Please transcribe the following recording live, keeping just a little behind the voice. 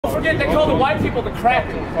forget they call the white people the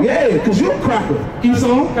crackers. Yeah, because you're a cracker.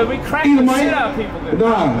 Esau. Because we crack the shit out of people.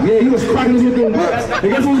 Nah, yeah, he was cracking us with them whips.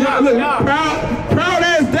 And guess who's got, look, proud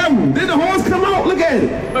ass devil. Did the horns come out? Look at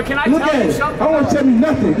it. But can I look tell at you it. something? I don't want to tell you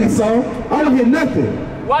nothing, Esau. I don't hear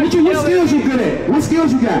nothing. What skills you good at? What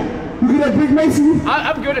skills you got? You good at brick masonry?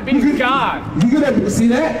 I'm good at being God. You good at, see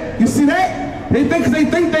that? You see that? They think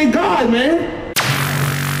they God, man.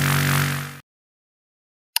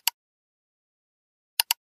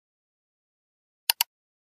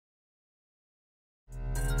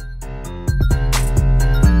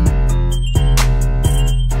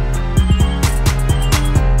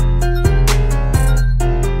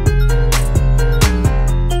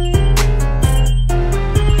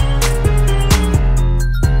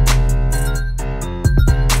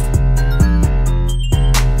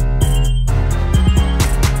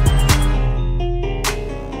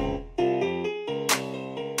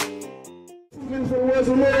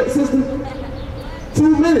 Sister,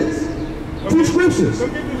 2 minutes, 2 scriptures.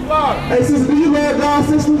 Hey, sister, do you love God,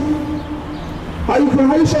 sister? How you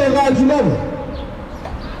show God that you love Him?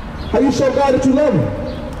 How you show God that you love Him?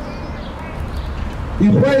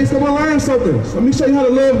 You praise, come on, learn something. Let me show you how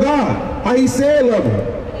to love God. How He said love Him.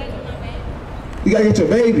 You gotta get your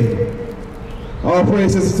baby. Oh,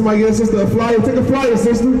 praise, sister. Somebody get sister a flyer. Take a flyer,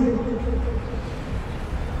 sister.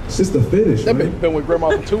 Sister finished. That baby been with grandma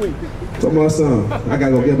for 2 weeks. Told my son, I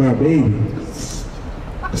gotta go get my baby.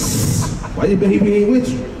 Why your baby ain't with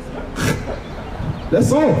you?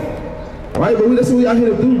 That's all. Right? But that's what we out here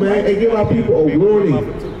to do, man. And give our people a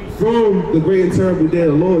warning from the great and terrible day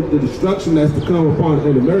of the Lord, the destruction that's to come upon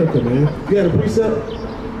in America, man. You got a precept?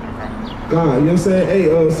 God, you know what I'm saying?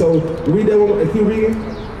 Hey, so read that one. Keep reading.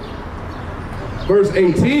 Verse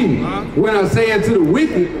 18. When I say unto the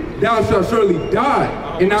wicked, thou shalt surely die.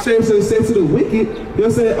 And I say to the wicked, you know what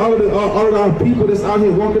I'm saying, all of our people that's out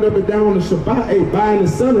here walking up and down on the Shabbat, hey, buying and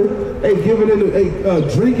selling, hey, giving in,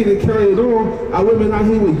 drinking and carrying it on. Our women out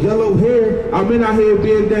here with yellow hair, our men out here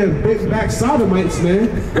being damn big back sodomites,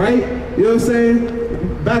 man, right? You know what I'm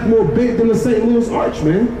saying? Back more big than the St. Louis Arch,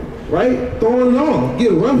 man, right? Throwing it on,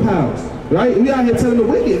 getting roughhouse, right? We out here telling the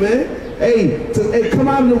wicked, man, hey, come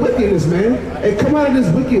out of the wickedness, man. Hey, come out of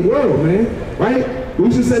this wicked world, man, right? We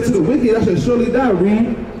should say to the wicked, I shall surely die,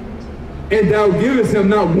 read. And thou givest him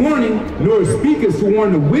not warning, nor speakest to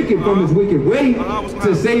warn the wicked from his wicked way,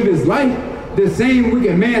 to save his life. The same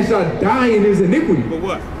wicked man shall die in his iniquity. But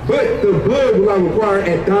what? But the blood will I require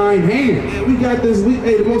at thine hand. Yeah, we got this.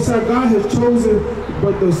 Hey, the Most High God has chosen,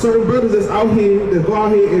 but the certain brothers that's out here that go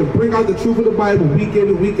out here and bring out the truth of the Bible week in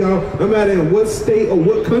and week out, no matter in what state or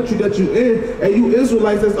what country that you're in, and you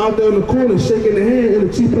Israelites that's out there in the corner shaking the hand in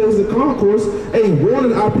the chief places of concourse, and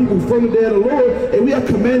warning our people from the day of the Lord, and we are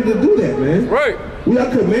commanded to do that, man. Right. We are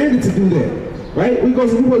commanded to do that. Right?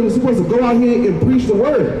 We're supposed to go out here and preach the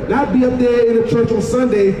word. Not be up there in the church on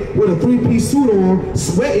Sunday with a 3-piece suit on,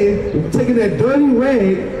 sweating, taking that dirty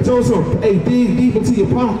rag, telling some, hey, dig deep into your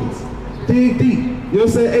pockets. Dig deep. You know what I'm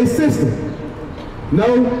saying? Hey, sister.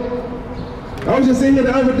 No. I was just in here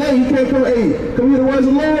the other day. You can't come, hey, come hear the words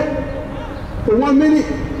of the Lord for 1 minute?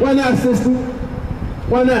 Why not, sister?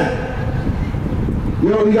 Why not? You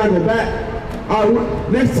know, you gotta go back.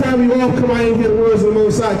 Next time we all come out and hear the words of the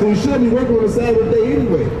Most High, because we shouldn't be working on the Sabbath day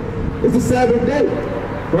anyway. It's a Sabbath day,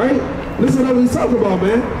 right? Listen to what he's talking about,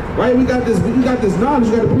 man. Right? We got this knowledge.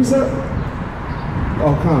 You got the precept.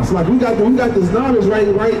 Oh, come on. So like we got this knowledge, right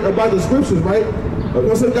about the scriptures, right?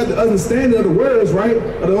 So we got the understanding of the words, right,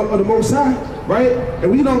 of the Most High, right?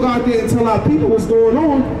 And we don't go out there and tell our people what's going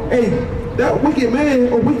on. Hey, that wicked man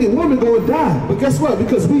or wicked woman gonna die. But guess what?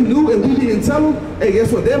 Because we knew and we didn't tell them, hey, guess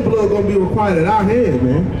what? Their blood gonna be required at our hand,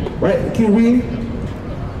 man. Right? Can you read?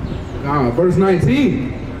 Verse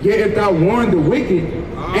 19. Yet if thou warn the wicked,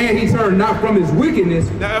 and he turn not from his wickedness.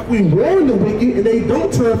 Now if we warn the wicked and they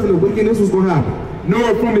don't turn from the wickedness, what's gonna happen?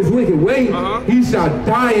 Nor from his wicked way, he shall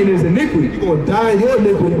die in his iniquity. You're gonna die in your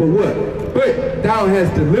iniquity, but what? But thou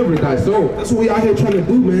hast delivered thy soul. That's what we out here trying to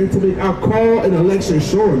do, man, to make our call and election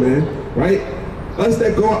sure, man. Right? Us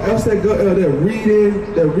that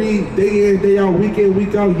read day in, day out, week in,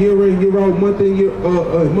 week out, year in, year out, month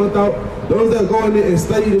in, month out. Those that go in there and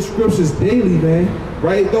study the scriptures daily, man.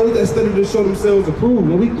 Right? Those that study to show themselves approved.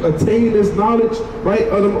 When we attain this knowledge, right,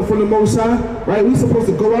 from the Most High, right, we supposed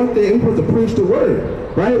to go out there and we're supposed to preach the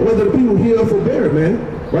word, right? Whether the people hear or forbear, man,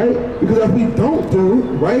 right? Because if we don't do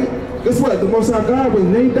it, right, guess what? The Most High God,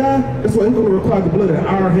 when they die, that's what He's going to require the blood at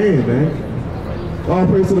our hand, man. All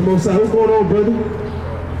praise to the Most High. What's going on, brother?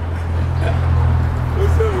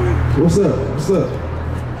 What's up? What's up?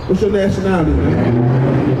 What's your nationality,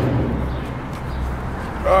 man?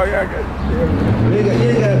 Oh, yeah, I got it. You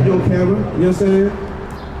ain't got your whatever. You know what I'm saying?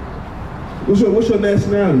 What's your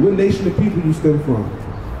nationality? What nation of people you stem from?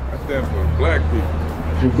 I stand for black people.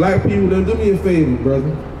 For black people, then do me a favor,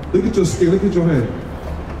 brother. Look at your skin, look at your hand.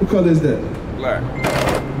 What color is that? Black.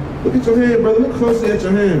 Look at your hand, brother. Look closely at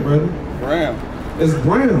your hand, brother. Brown. It's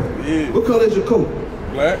brown. Yeah. What color is your coat?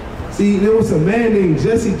 Black. See, there was a man named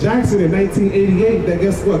Jesse Jackson in 1988 that,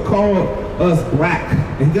 guess what, called us black.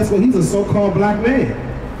 And guess what? He's a so-called black man,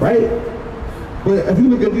 right? But if you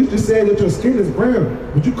look at, you just said that your skin is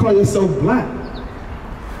brown, but you call yourself black.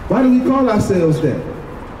 Why do we call ourselves that?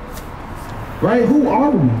 Right? Who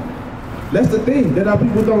are we? That's the thing, that our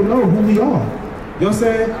people don't know who we are. You know what I'm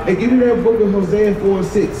saying? And give me that book of Hosea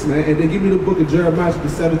 4:6, man, and then give me the book of Jeremiah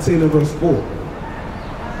 17 and verse 4.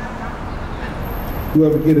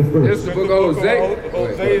 Whoever get it first. It's the book of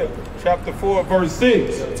Hosea chapter 4, verse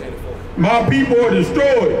 6. My people are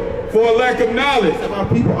destroyed for a lack of knowledge. My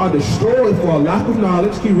people are destroyed for a lack of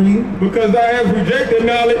knowledge. Keep reading. Because thou hast rejected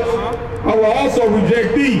knowledge, I will also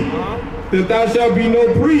reject thee, that thou shalt be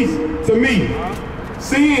no priest to me.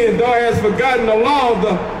 Seeing thou hast forgotten the law of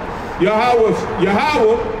the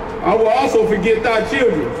Yahweh, I will also forget thy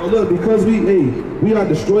children. So look, because we are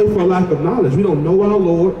destroyed for a lack of knowledge. We don't know our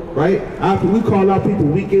Lord, right? We call our people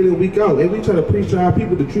week in and week out, and we try to preach to our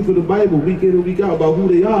people the truth of the Bible week in and week out about who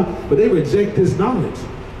they are, but they reject this knowledge.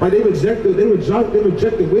 Right? They reject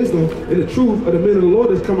the wisdom and the truth of the men of the Lord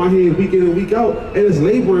that's come out here week in and week out, and is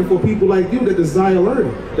laboring for people like you that desire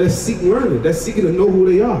learning, that's seeking learning, that's seeking to know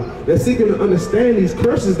who they are, that's seeking to understand these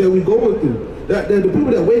curses that we're going through. That the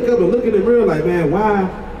people that wake up and look in the mirror like, man, why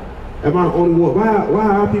am I the only one? Why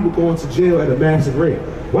are people going to jail at a massive rate?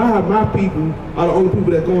 Why are my people are the only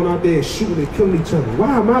people that going out there and shooting and killing each other?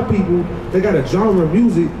 Why are my people that got a genre of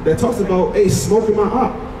music that talks about, hey, smoking my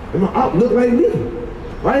op, and my op look like me?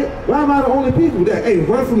 Right? Why am I the only people that, hey,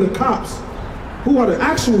 run from the cops, who are the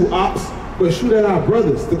actual ops, but shoot at our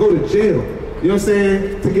brothers to go to jail? You know what I'm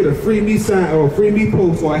saying? To get a free me sign or a free me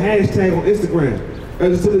post or a hashtag on Instagram.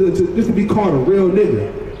 Just to be called a real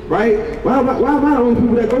nigga. Right? Why am I the only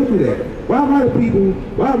people that go through that? Why am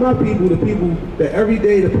my people the people that every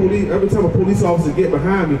day every time a police officer get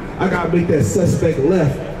behind me, I gotta make that suspect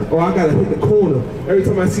left, or I gotta hit the corner every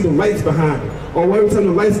time I see the lights behind me, or every time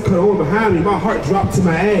the lights cut on behind me, my heart dropped to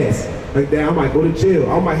my ass. Like that, I might go to jail.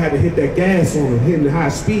 I might have to hit that gas on them, hitting the high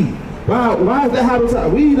speed. Why is that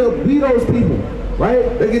happening? We those people,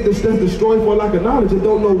 right? They get destroyed for lack of knowledge and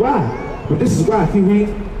don't know why. But this is why. Can you read?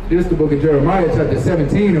 This is the book of Jeremiah, chapter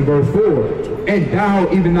 17 and verse 4. And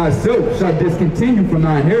thou, even thyself, shalt discontinue from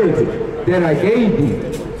thine heritage that I gave thee,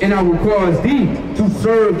 and I will cause thee to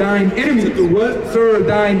serve thine enemies. To what? Serve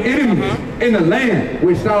thine enemies in the land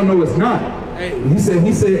which thou knowest not. He said,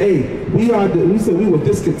 hey, we will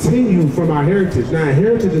discontinue from our heritage. Now,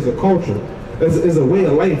 heritage is a culture, is a way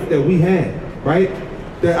of life that we have, right?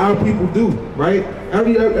 That our people do, right?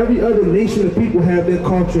 Every other nation of people have their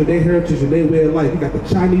culture, their heritage, and their way of life. You got the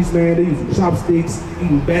Chinese man, they use chopsticks,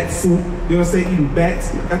 eating bat soup, you know what I'm saying, eating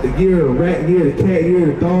bats. Got the year of the rat, year of the cat,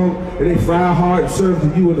 year of the dog, and they fry hard and serve to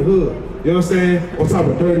you in the hood. You know what I'm saying? On top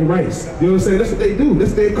of dirty rice. You know what I'm saying? That's what they do.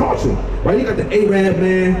 That's their culture. Right? You got the Arab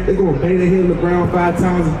man, they go and bang their head on the ground 5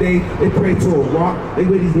 times a day. They pray to a rock. They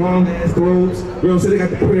wear these long ass robes. You know what I'm saying? They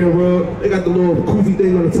got the prayer rug. They got the little kufi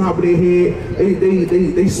thing on the top of their head.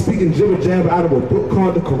 They speaking jibber jabber out of a book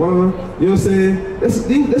called the Quran. You know what I'm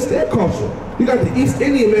saying? That's their culture. You got the East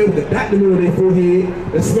Indian man with the dot in the middle of their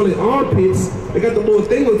forehead, that's smelling armpits. They got the little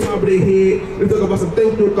thing on top of their head. They talk about some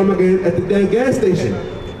things to come again at the damn gas station.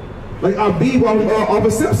 Like our beef off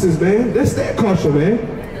of Simpsons, man. That's their culture, man.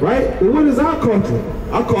 Right? But what is our culture?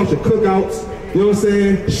 Our culture, cookouts, you know what I'm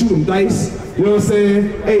saying? Shooting dice, you know what I'm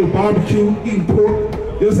saying? Hey, barbecue, eating pork. You know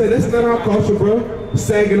what I'm saying? That's not our culture, bro.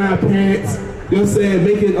 Sagging our pants, you know what I'm saying?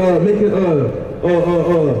 Making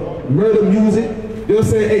murder music. You know what I'm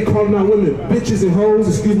saying? Hey, calling out women bitches and hoes,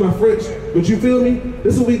 excuse my French. But you feel me?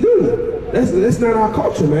 This is what we do. That's not our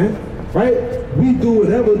culture, man. Right? We do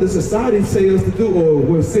whatever the society say us to do or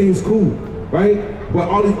what seems cool, right? But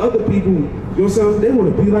all these other people, you know what I'm saying? They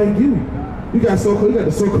want to be like you. You got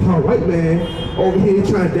the so-called white man over here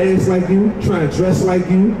trying to dance like you, trying to dress like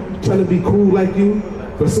you, trying to be cool like you.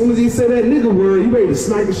 But as soon as he say that nigga word, you ready to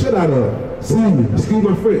smack the shit out of him. Excuse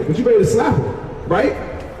my French, but you ready to slap him, right?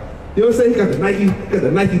 You know what I'm saying? He got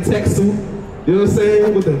the Nike tech suit, you know what I'm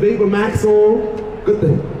saying? With the Vapor Max on. Got the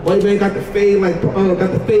white man got the fade, got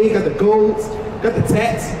the golds, got the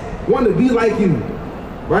tats. Want to be like you,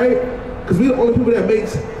 right? Because we the only people that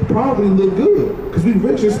makes probably look good. Because we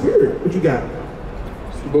rich in spirit. What you got?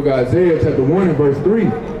 The book of Isaiah, chapter 1 and verse 3.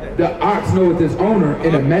 The ox knoweth his owner,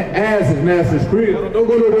 and as his master's crib. Don't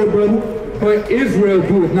go nowhere, brother. But Israel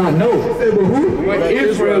doeth not know. Say, but who? But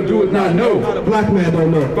Israel doeth not know. Black man don't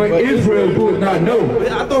know. But Israel doeth not know.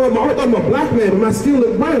 I thought I'm a black man, but my skin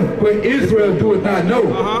look brown. But Israel doeth not know.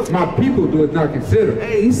 My people doeth not consider.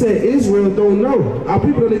 Hey, he said Israel don't know. Our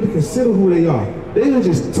people don't even consider who they are. They'll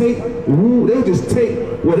just take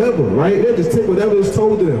whatever, right? They'll just take whatever is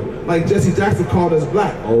told to them. Like Jesse Jackson called us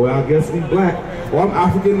black. Oh, well, I guess we black. Or I'm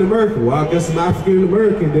African American. Well, I guess I'm African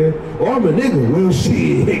American then. Or I'm a nigga. Well,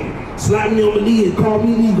 shit. Slap me on the knee and call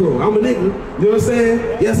me Negro. I'm a nigga. You know what I'm saying?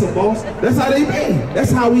 Yes, a boss. That's how they be.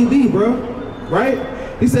 That's how we be, bro. Right?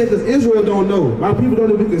 He said, because Israel don't know. My people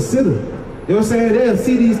don't even consider. You know what I'm saying? They'll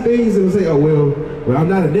see these things and say, oh, well, I'm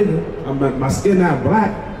not a nigga. My skin not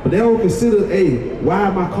black. But they don't consider, hey, why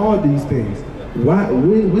am I called these things?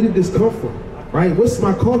 Where did this come from? Right? What's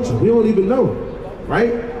my culture? We don't even know.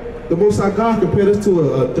 Right? The Most High God compared us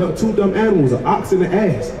to two dumb animals, an ox and an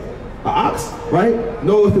ass. An ox, right,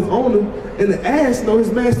 knows his owner, and the ass knows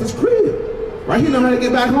his master's crib. Right? He know how to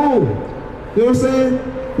get back home. You know what I'm saying?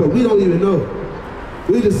 But we don't even know.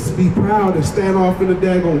 We just be proud and stand off in the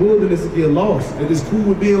daggone wilderness and get lost. And it's cool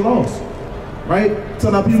with being lost. Right?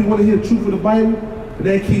 Tell our people want to hear the truth of the Bible, and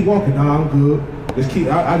they keep walking. Nah, I'm good. Just keep.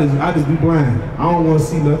 I just be blind. I don't want to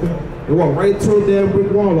see nothing. They walk right to a damn brick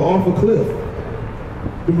wall or off a cliff.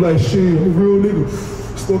 They be like, shit, I'm a real nigga.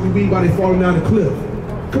 Smoking weed while they falling down the cliff.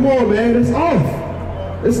 Come on, man, it's off.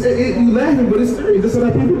 You laughing, but it's serious. That's what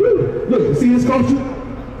our people do. Look, see his culture?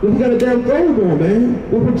 Look, he got a damn robe on, man,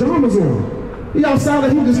 with pajamas on. He outside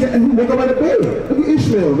like he woke up out of bed. Look at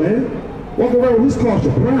Ishmael, man. Walk around with his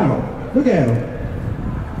culture, proud. Look at him.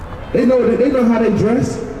 They know how they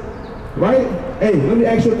dress, right? Hey, let me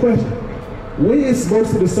ask you a question. Where is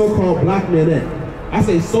most of the so-called black men at? I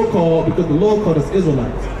say so-called because the Lord called us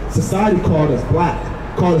Israelites. Society called us black,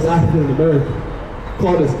 called us African American,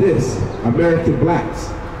 called us this, American blacks.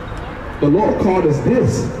 The Lord called us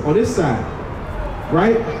this on this side,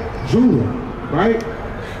 right? Judah, right?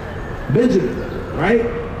 Benjamin, right?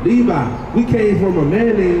 Levi. We came from a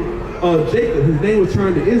man named Jacob, his name was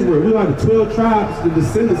turned to Israel. We are the 12 tribes, the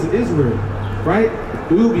descendants of Israel, right?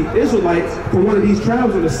 We will be Israelites from one of these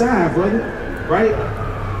tribes on the side, brother, right?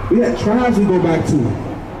 We had tribes we go back to.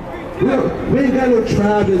 We ain't got no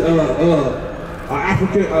tribe in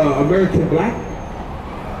African American black.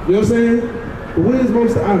 You know what I'm saying? But where's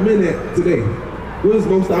most of our men at today? Where's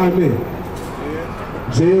most of our men?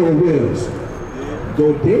 Jail or Wells?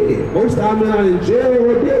 Go dead. Most of our men are in jail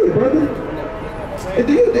or dead, brother. And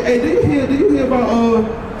do you hear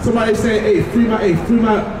about somebody saying, hey, free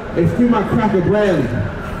my Cracker Bradley?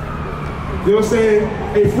 You know what I'm saying?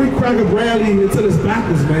 Hey, free Cracker Bradley until it's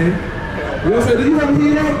backwards, man. You know what I'm saying? Did you ever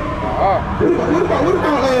hear that? What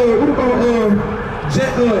about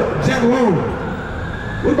Jack Long?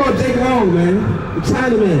 What about Jake Long, man? The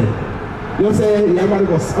Chinaman. You know what I'm saying? Yeah, I'm about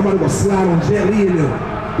to go slide on Jet Li in there.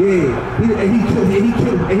 Yeah, he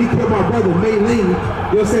killed my brother, Mei Ling. You know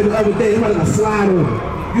what I'm saying, the other day. I'm about to slide on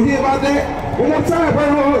him. You hear about that? One more time, bro.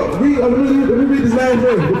 Let me read this last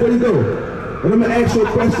verse before you go. And I'm gonna ask you a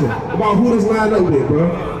question about who this line up with, bro.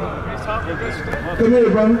 Come here,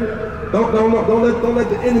 bro. Don't let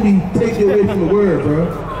the enemy take you away from the word, bro. You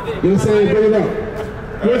know what I'm saying? Bring it up.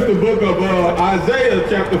 Here's the book of Isaiah,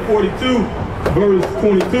 chapter 42, verse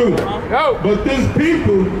 22. But this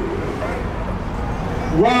people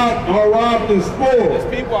are robbed and spoiled. These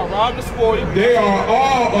people are robbed and spoiled. They are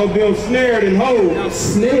all of them snared and hold.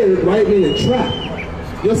 Snared, right, meaning trapped. You know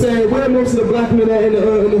what I'm saying? Where are most of the black men at in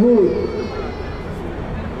the hood?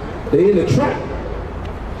 They in the trap.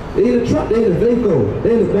 They in the trap. They in the Vaco.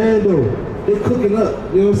 They in the bando. They cooking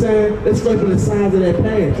up. You know what I'm saying? They scraping the sides of that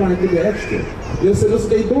pan, trying to get the extra. You know what I'm saying? That's what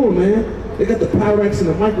they doing, man. They got the Pyrex in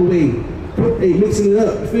the microwave. Hey, mixing it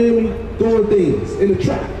up. You feel me? Doing things in the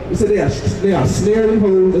trap. They said they are snaring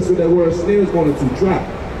hoes. That's what that word snare is going to trap.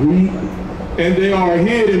 And they are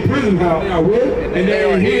hid in prison house. They are what? And they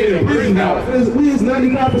are hid in prison house. We is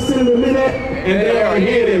 95% of the men at. And they are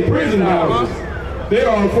hid in prison houses. They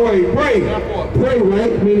are for a prey. Prey,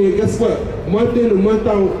 right? Meaning, guess what? Month in and month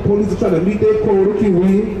out, police are trying to meet their quota, keep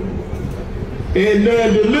winning. And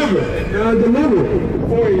none deliver. None deliver.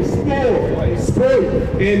 For a spoil.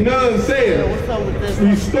 And none saith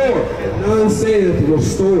restore. And none saith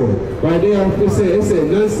restore. Right there, it said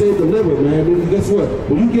none saith deliver, man. Meaning, guess what?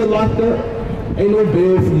 When you get locked up, ain't no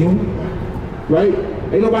bail for you. Right?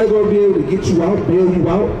 Ain't nobody gonna be able to get you out, bail you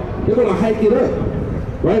out. They're gonna hike it up.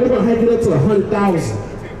 Right? They're gonna hike it up to 100,000.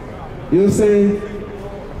 You know what I'm saying?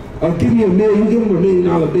 Give me $1 million, you give him $1 million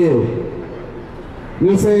bill. You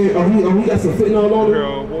know what I'm saying? Oh, he got some fentanyl on him?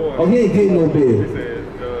 Oh, he ain't getting no bill.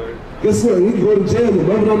 Guess what? We can go to jail, but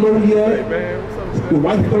brother don't know who he at. Your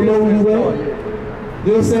wife don't know who you are. You know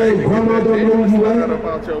what I'm saying? Grandma don't know who you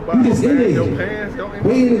are. You just in there.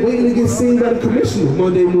 Waiting to get seen by the commissioner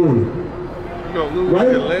Monday morning.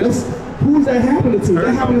 Right? Who's that happening to?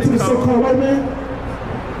 That happening to the so-called white man?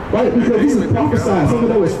 Right? Because this is prophesied. Something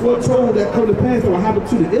that was foretold that come to pass that will happen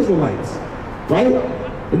to the Israelites. Right?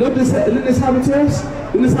 And then this happened to us?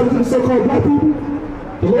 Then this happened to the so-called black people?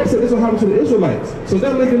 The Lord said this will happen to the Israelites. So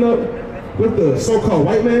they're linking up with the so-called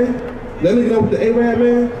white man. They're linking up with the Arab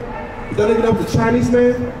man. They're linking up with the Chinese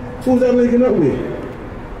man. Who's that linking up with?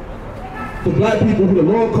 The black people who the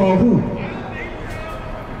Lord called who?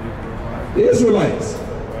 The Israelites.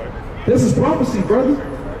 This is prophecy, brother.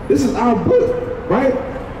 This is our book, right?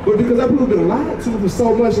 But because our people have been lied to for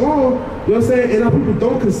so much long, you know what I'm saying? And our people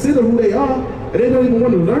don't consider who they are, and they don't even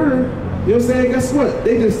want to learn. You know what I'm saying? Guess what?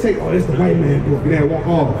 They just take, oh, it's the white man book, and they walk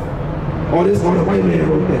off. Oh, this on the white man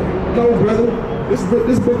wrote that. No, brother.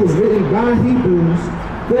 This book was written by Hebrews,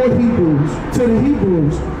 for Hebrews, to the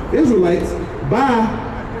Hebrews, Israelites, by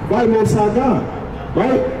the Most High God,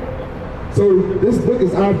 right? So this book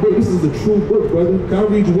is our book. This is the true book, brother. Can I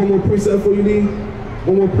read you one more precept before you leave?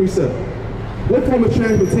 One more precept. What form of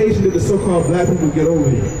transportation did the so-called black people get over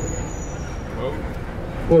here?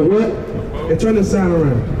 Or what? And turn the sign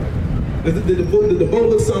around. Did the boat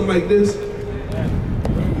look something like this?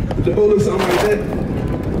 Did the boat look something like that?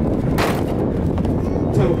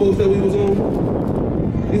 What type of boats that we was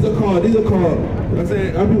on? These are called, you know what I'm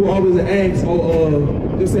saying, our people always ask,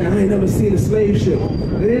 they're saying, I ain't never seen a slave ship.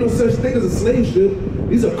 There ain't no such thing as a slave ship.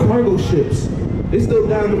 These are cargo ships. They still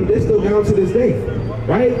down to this day,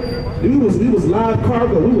 right? We was live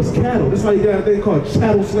cargo. We was cattle. That's why you got a thing called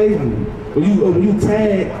chattel slavery. When you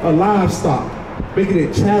tag a livestock, making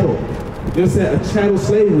it chattel. You know what I'm saying? A chattel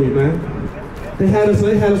slavery, man. They had us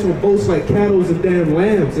on boats like cattle and damn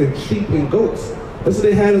lambs and sheep and goats. That's what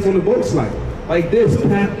they had us on the boats like this,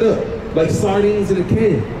 packed up, like sardines in a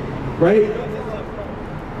can, right?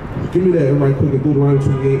 Give me that right quick in Deuteronomy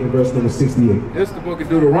 28 and verse number 68. That's the book of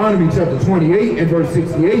Deuteronomy chapter 28 and verse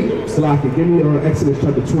 68. Slaki, give me Exodus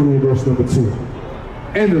chapter 20 and verse number 2.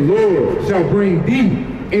 And the Lord shall bring thee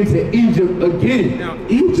into Egypt again. Now,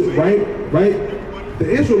 Egypt, right? The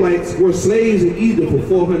Israelites were slaves in Egypt for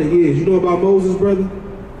 400 years. You know about Moses, brother?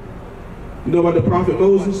 You know about the prophet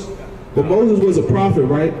Moses? But Moses was a prophet,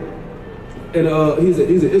 right? And he's an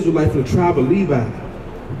Israelite from the tribe of Levi,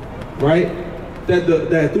 right?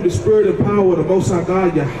 That through the spirit and power of the Most High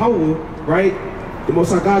God, Yahweh, right? The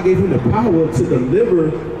Most High God gave him the power to deliver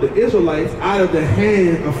the Israelites out of the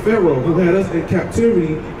hand of Pharaoh, who had us in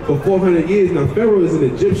captivity for 400 years. Now, Pharaoh is an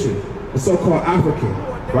Egyptian, a so-called African,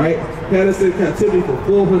 right? Had us in captivity for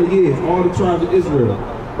 400 years, all the tribes of Israel,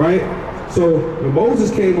 right? So when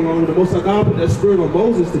Moses came along, the Most High God put that spirit on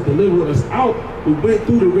Moses to deliver us out. We went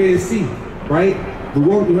through the Red Sea, right?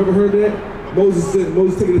 You ever heard that? Moses taking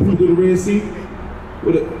the people through the Red Sea.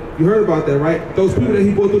 You heard about that, right? Those people that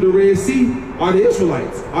he brought through the Red Sea are the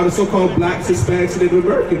Israelites, are the so-called blacks, Hispanics, and Native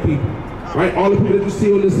American people, right? All the people that you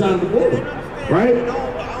see on this side of the border, right?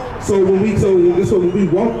 So when we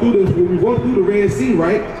walked through the Red Sea,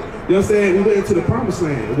 right? You know what I'm saying? We went into the promised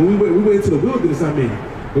land. When we went into the wilderness,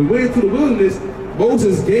 When we went into the wilderness,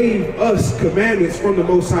 Moses gave us commandments from the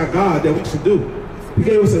Most High God that we should do. He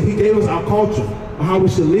gave us our culture, on how we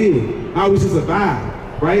should live, how we should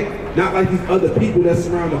survive, right? Not like these other people that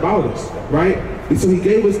surround about us, right? And so he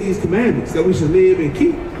gave us these commandments that we should live and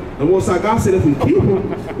keep. And Most High God said if we keep them,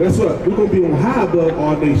 guess what? We're going to be on high above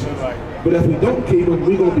all nations. But if we don't keep them,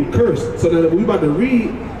 we're going to be cursed. So that what we're about to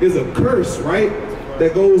read is a curse, right?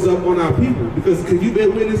 That goes up on our people. Because can you bear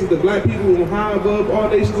witness that the black people are high above all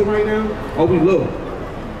nations right now? Or we low?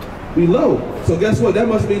 We low. So guess what? That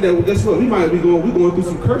must mean that, guess what? We might be going through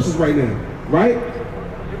some curses right now, right?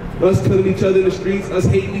 Us killing each other in the streets, us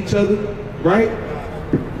hating each other, right?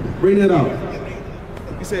 Bring that out.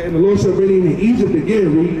 He said, and the Lord shall bring him in Egypt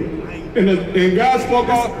again, read. And God spoke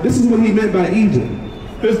out. This is what he meant by Egypt.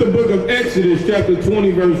 This is the book of Exodus, chapter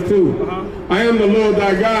 20, verse 2. I am the Lord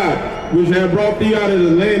thy God, which have brought thee out of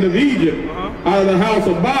the land of Egypt, out of the house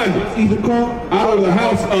of bondage. Egypt called? Out of the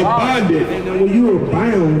house of bondage. And when you are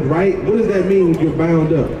bound, right, what does that mean when you're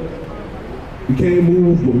bound up? You can't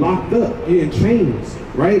move, you're locked up, you're in chains,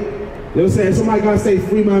 right? You know what I'm saying? Somebody gotta say,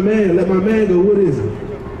 free my man, let my man go, what is it?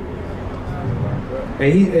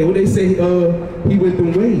 And what they say, he went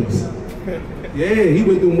them ways. Yeah, he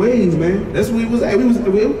went them ways, man. That's what he was at. We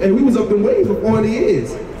was up them ways for 400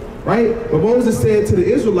 years, right? But Moses said to the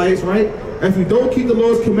Israelites, right, if you don't keep the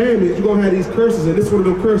Lord's commandments, you're gonna have these curses, and this is one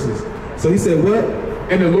of them curses. So he said, what?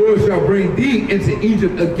 And the Lord shall bring thee into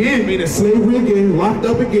Egypt again. Meaning slavery again, locked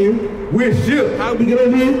up again. With ships. How we get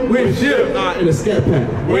over here? With ships. In a scat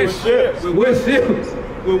pack. With ships. With ships.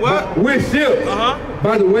 With what? With ships.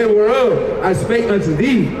 By the way whereof I spake unto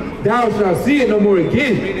thee, thou shalt see it no more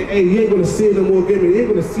again. Hey, you ain't gonna see it no more again. You ain't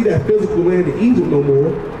gonna see that physical land in Egypt no more,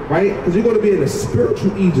 right? Because you're gonna be in a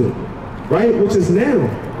spiritual Egypt, right? Which is now,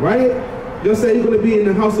 right? You'll say you're gonna be in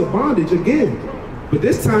the house of bondage again. But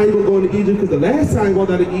this time you're gonna go into Egypt because the last time we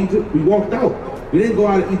walked out of Egypt, we walked out. We didn't go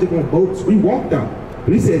out of Egypt on boats, we walked out.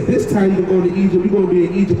 But he said this time you're going to Egypt, we're gonna be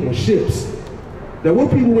in Egypt on ships. Now what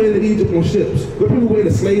people went into Egypt on ships? What people went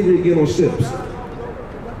into slavery again on ships?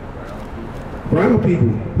 Brown people,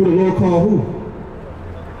 who the Lord called who?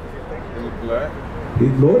 Black. The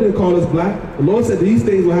Lord didn't call us black. The Lord said these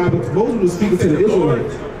things will happen. Moses was speaking to the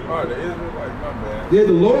Israelites. Oh, the Israelites, my bad. Yeah,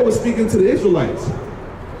 the Lord was speaking to the Israelites.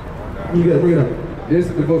 You gotta bring it up. This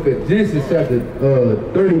is the book of Genesis chapter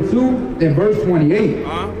 32 and verse 28.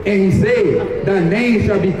 And he said, thy name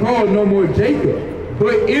shall be called no more Jacob,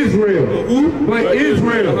 but Israel. But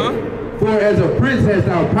Israel. For as a prince hast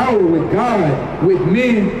thou power with God, with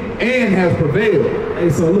men, and has prevailed. Hey,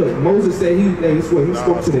 so look, Moses said he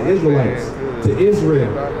spoke to the Israelites, to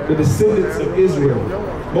Israel, the descendants of Israel.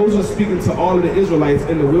 Moses was speaking to all of the Israelites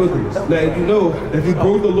in the wilderness, letting you know that if you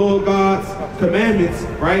broke the Lord God's commandments,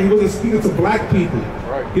 right? He wasn't speaking to black people.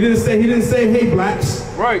 Right. He didn't say, hey blacks.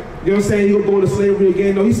 Right. You know what I'm saying? You're gonna go into slavery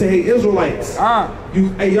again. No, he said, hey Israelites.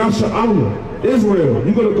 Hey, y'all should honor Israel.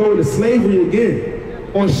 You're gonna go into slavery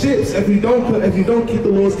again on ships if you don't keep the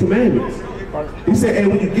Lord's commandments. He said, and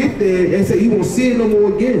when you get there, they said you won't see it no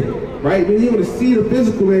more again, right? Then you're gonna see the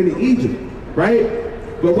physical land in Egypt, right?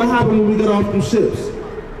 But what happened when we got off them ships?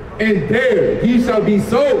 And there ye shall be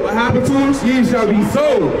sold. What happened to us? Ye shall be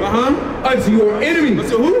sold unto your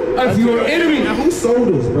enemies. Unto who? Unto your enemies. Now who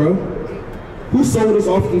sold us, bro? Who sold us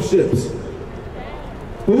off them ships?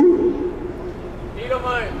 Who?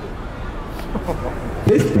 Edomite.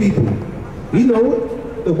 His people. You know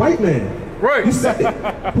it. The white man. Right. You said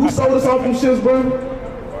it. Who sold us off them ships, bro?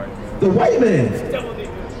 The white man.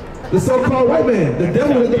 The so-called white man. The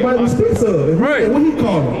devil that the Bible speaks of. Right. What he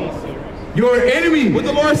called him? Your enemy. What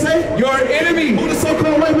the Lord say? Your enemy. Who the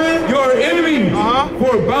so-called white man? Your enemy.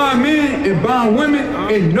 For bond men and bond women,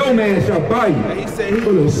 and no man shall buy you. He said he's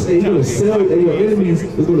gonna sell, and your enemies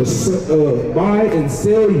is gonna buy and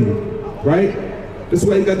sell you, right? This is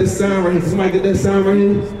why you got this sign right here. Somebody get that sign right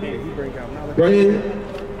here? Right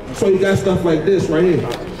here? So you got stuff like this right here.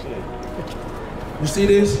 You see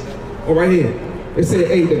this? Oh, right here. It said,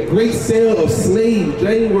 hey, the great sale of slaves,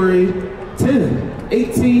 January 10th.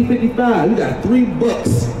 1855, we got $3.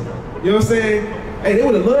 You know what I'm saying? Hey, they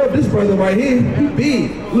would have loved this brother right here. He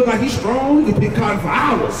big. Look like he's strong. He can pick cotton for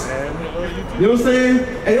hours. You know what I'm saying?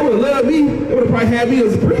 Hey, they would have loved me. They would have probably had me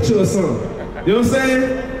as a preacher or something. You know what I'm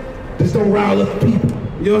saying? Just don't rile up people.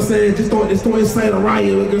 You know what I'm saying? Just don't incite a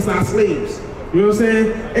riot against our slaves. You know what I'm saying?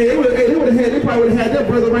 Hey, they probably would have had that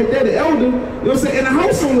brother right there, the elder, you know what I'm saying, in the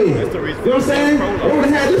house somewhere. You know what I'm saying? They would have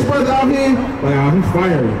had this brother out here, like, oh, he's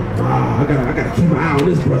fiery. I gotta keep my eye on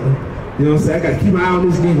this brother. You know what I'm saying? I gotta keep my eye on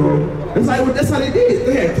this Negro. That's how they did.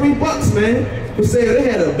 They had $3, man. For sale. They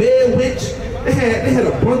had a bed witch. They had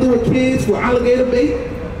a bundle of kids for alligator bait. You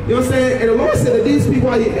know what I'm saying? And the Lord said that these people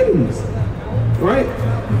are your enemies. Right?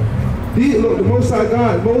 Look, the Most High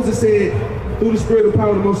God, Moses said, through the spirit of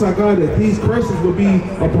power of the Most High God, that these curses will be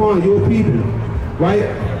upon your people, right?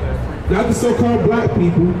 Not the so-called black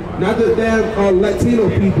people, not the damn Latino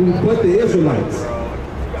people, but the Israelites.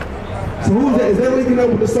 So who's that? Is that linking up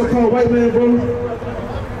with the so-called white man, bro?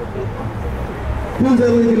 Who's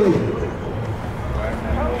that linking up with?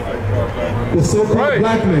 The so-called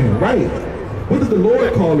black man, right? What did the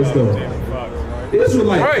Lord call us, though?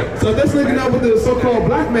 Israelites. Right. So if that's linking up with the so-called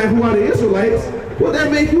black man who are the Israelites, what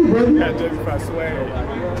that make you, brother? Yeah, WFI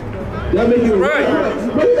swag. That make you right.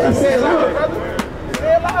 Bro, you gotta say it louder, brother.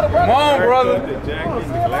 Say it louder, brother. Come on, brother.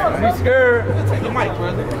 I'm scared. Take the mic,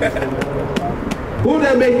 brother. What would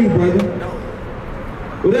that make you, brother?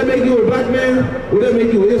 Would that make you a black man? Would that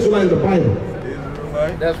make you an Israelite in the Bible?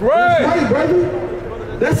 That's right. That's right, brother.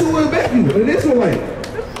 That's who would make you, an Israelite.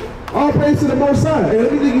 All praise to the Most High. And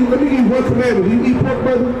let me give you one commandment. Do you eat pork,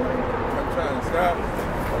 brother? I'm trying to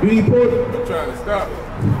stop. You eat pork? I'm trying to stop.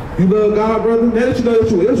 You love God, brother? Now that you know that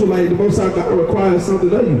you're an Israelite, the Most High God requires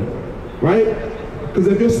something of you, right? Because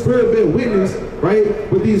if your spirit bear witness, right,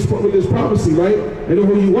 with this prophecy, right, and know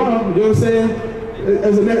who you are, you know what I'm saying?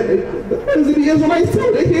 As the Israelites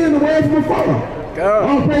too, they hear the word from afar.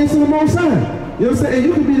 All praise to the Most High. You know what I'm saying? And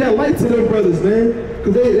you can be that light to them brothers, man.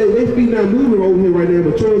 Because they feet not moving over here right now,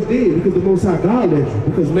 but yours did, because the Most High God led you.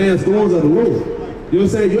 Because man's goings are the Lord. You know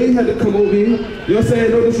what I'm saying? You ain't had to come over here. You know what I'm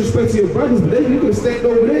saying? No disrespect to your brothers, but you could have stayed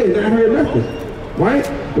over there and not heard nothing. Right?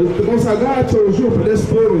 But the Most High God chose you for this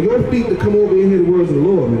foot on your feet to come over here and hear the words of the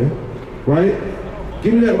Lord, man. Right?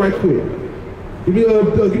 Give me that right quick. Give me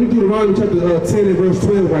Deuteronomy chapter 10 and verse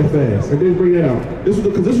 12 right fast, and then bring it out.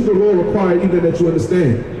 Because this is the Lord required you that you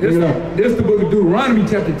understand. Bring it out. This is the book of Deuteronomy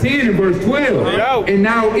chapter 10 and verse 12. And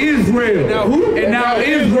now Israel. Now who? And now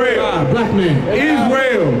Israel. Black man.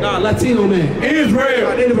 Israel. Latino man.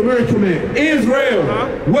 Israel. Native American man. Israel.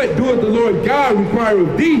 What doeth the Lord God require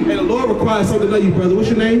of thee? And the Lord requires something of you, brother. What's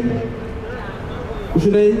your name? What's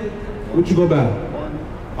your name? What you go by?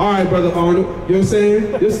 All right, Brother Arnold. You know what I'm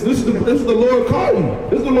saying? This is the Lord called you.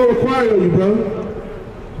 This is the Lord required of you, brother.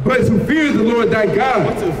 But to fear the Lord thy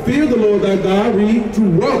God. To fear the Lord thy God, read. To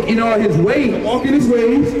walk in all his ways. Walk in his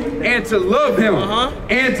ways. And to love him.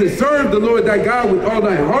 And to serve the Lord thy God with all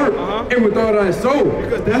thy heart and with all thy soul.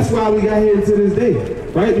 Because that's why we got here to this day,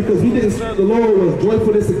 right? Because we didn't serve the Lord with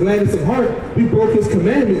joyfulness and gladness of heart. We broke his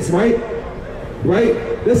commandments, right? Right?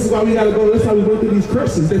 This is why we got to go. That's how we go through these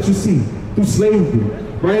curses that you see. Through slavery.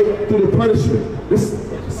 Right? Through the punishment.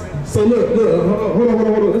 So look, hold on.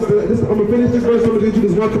 I'm going to finish this verse. I'm going to give you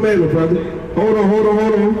this one commandment, brother. Hold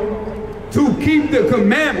on. To keep the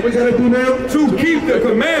commandments. What we got to do now? To keep the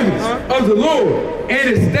commandments of the Lord and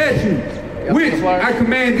his statutes, which I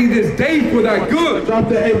command thee this day for thy good. Drop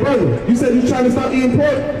that. Hey, brother, you said you trying to stop eating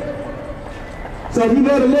pork? So if you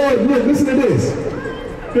know the Lord, look, listen to this.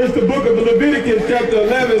 This is the book of Leviticus, chapter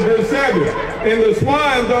 11, verse 7. And the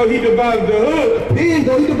swine, though he divided the hoof, Pig,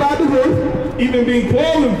 though he divided the hoof, even being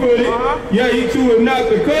cloven-footed, yet he cheweth not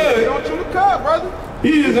the cud. Don't chew the cud, brother.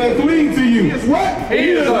 He is unclean to you. He is what?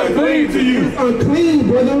 He is unclean to you. He's unclean,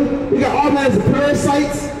 brother. We got all manners of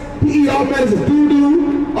parasites. He eat all manners of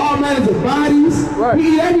doo-doo, all manners of bodies. Right.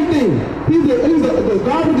 He eat everything. He's the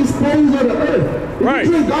garbage disposed of the earth. If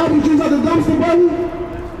you drink garbage juice out the dumpster, brother,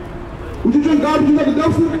 would you drink garbage juice out the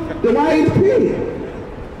dumpster? Then why eat a pig?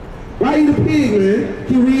 Why eat a pig, man?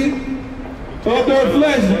 Can you read? Of their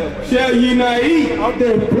flesh shall ye not eat, Of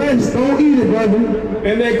their flesh, don't eat it, brother.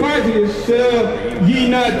 and their carcass shall ye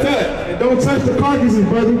not touch. And don't touch the carcasses,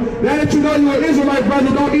 brother. Now that you know you're an Israelite, brother,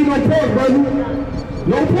 don't eat no pork, brother.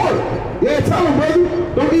 No pork. Yeah, tell them,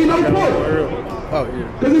 brother. Don't eat no pork. Oh,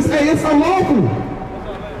 yeah. Because it's unlawful.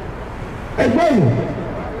 Hey, brother.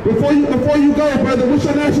 Before you go, brother, what's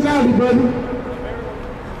your nationality, brother?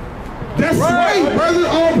 That's right, brother.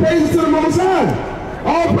 All praises to the Most High.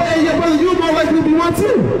 All praise, yeah, brother. You're more likely to be one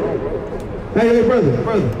too. Hey, brother.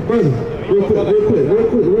 Real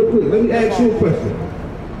quick. Let me ask you a question.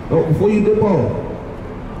 Oh, before you dip off,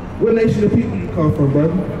 what nation of people you come from,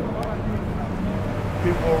 brother?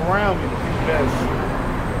 People around me, the people that's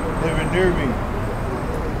living near me.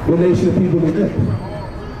 What nation of people is that?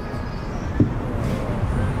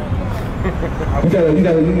 You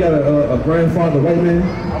got a grandfather, white man? I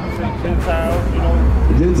would say Gentiles, you know.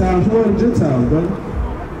 Gentiles? Who are the Gentiles, brother? The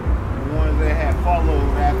ones that have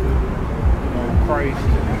followed after, you know, Christ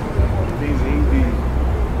and things that he did.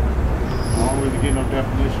 I don't really get no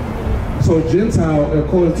definition. So Gentile,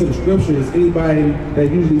 according to the scripture, is anybody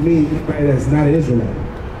that usually means anybody that's not an Israelite.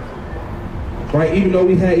 Right? Even though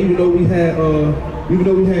we had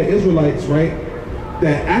Israelites, right,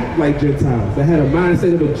 that act like Gentiles, that had a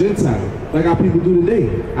mindset of a Gentile, like our people do today.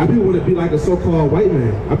 Our people want to be like a so-called white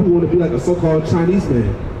man. Our people want to be like a so-called Chinese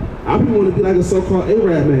man. Our people want to be like a so-called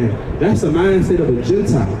Arab man. That's the mindset of a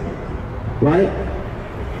Gentile, right?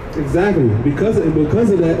 Exactly. Because of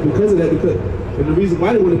that, and the reason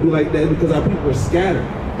why they want to be like that is because our people are scattered.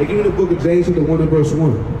 They give me the book of James, chapter 1 and verse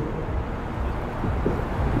 1.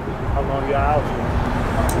 How long y'all out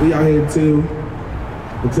here? We out here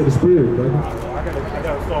until the spirit, brother. I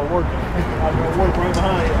gotta start working. I'm gonna work right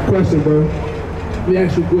behind you. Question, bro. Let me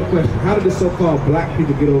ask you a good question. How did the so-called black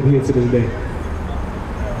people get over here to this day?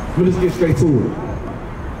 Let's get straight to it.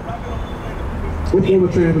 What form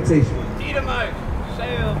of transportation? Edomite,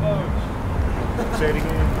 sailboats. Say it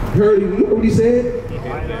again. You know what he said?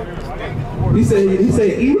 He said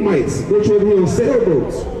Edomites go over here on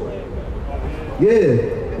sailboats.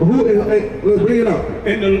 Yeah. Let's bring it up.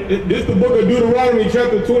 This is the book of Deuteronomy,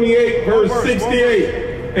 chapter 28, verse 68.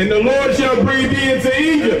 And the Lord shall bring thee into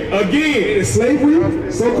Egypt again.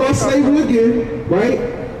 Slavery, so-called slavery again, right?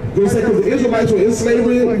 Because the Israelites were in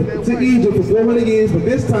slavery to Egypt for 400 years, but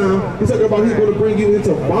this time, he's talking about he's going to bring you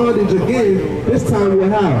into bondage again. This time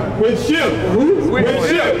with how? With ships. Who? With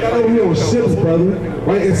ships. Got over here on ships, brother.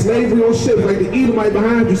 Right? And slavery on ships, like the Edomite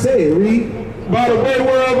behind you said. Read. By the way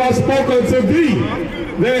whereof I spoke unto thee,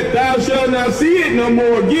 that thou shalt not see it no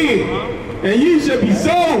more again. And ye shall be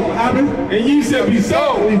sold. And ye shall be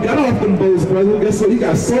sold. When he got off them boats, brother, guess what? He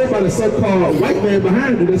got sold by the so-called white man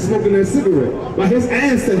behind him that's smoking that cigarette. By his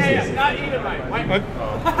ancestors. Hey, not Edomite. White man.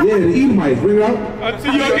 Yeah, the Edomites. Bring it out.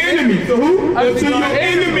 Unto your enemy. To who? Unto your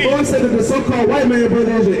enemy. The Lord said that the so-called white man,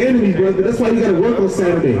 brother, is your enemy, brother. That's why you got to work on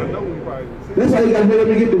Saturday. That's why you got to hurry up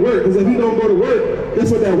and get to work. Because if you don't go to work, guess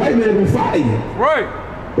what? That white man going to fire you. Right.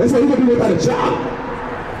 That's why you're going to be without a job.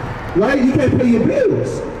 Right? You can't pay your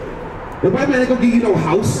bills. The white man ain't gonna give you no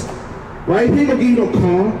house, right? He ain't gonna give you no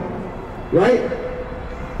car, right?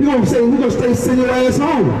 He gonna say, we're gonna send your ass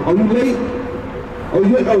home. Are you late?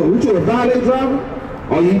 You a valet driver?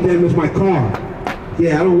 Oh, you damaged my car.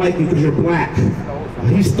 Yeah, I don't like you because you're black.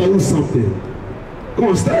 He stole something. Go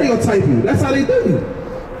on, stereotype you. That's how they do you,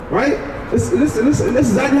 right? This is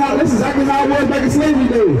exactly how it was back in slavery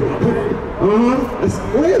days. Go ahead.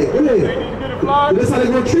 That's how they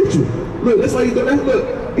gonna treat you. Look, that's why you do that.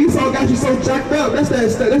 Look. Esau got you so jacked up. That's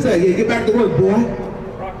that. Yeah, get back to work, boy.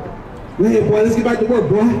 Go ahead, boy. Let's get back to work,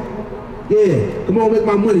 boy. Yeah, come on, make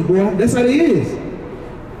my money, boy. That's how he is.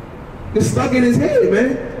 It's stuck in his head,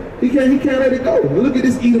 man. He can't let it go. Look at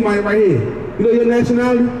this Edomite right here. You know your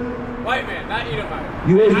nationality? White man, not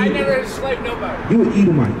Edomite. I never enslaved nobody. You an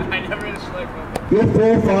Edomite. I never enslaved nobody. Your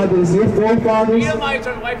forefathers. Edomites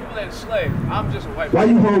are white people that enslaved. I'm just a white man.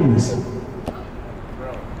 Why you homeless?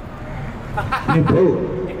 You broke.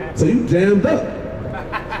 So you jammed up.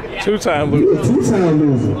 Two-time loser. You a two-time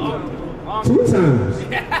loser. 2 times.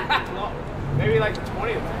 Maybe like the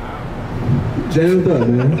 20th time. Jammed up,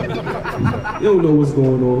 man. You don't know what's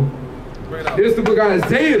going on. This is the book of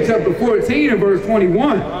Isaiah, chapter 14 and verse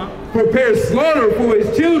 21. Prepare slaughter for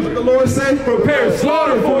his children. The Lord said, prepare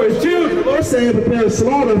slaughter for his children. The Lord said, prepare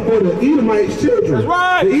slaughter for the Edomite children. That's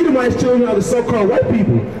right. The Edomite children are the so-called white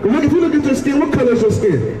people. Look, if you look at your skin, what color is your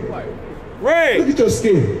skin? White. Red. Look at your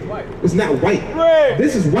skin. White. It's not white. Red.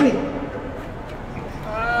 This is white.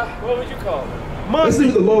 What would you call it? Let's see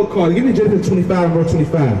what the Lord called. Give me Genesis 25 and verse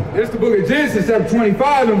 25. It's the book of Genesis, chapter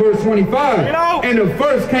 25 and verse 25. And the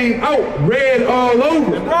first came out red all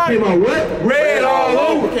over. Came out what? Red all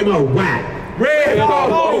over. Came out white. Red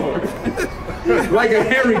all over. Like a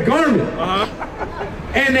hairy garment.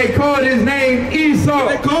 And they called his name Esau.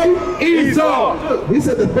 They called him Esau. Look, he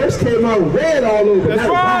said the first came out red all over. That's not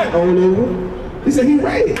right. white all over. He said he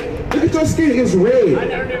red. Look at your skin, it's red. I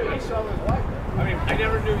never knew Esau was white. I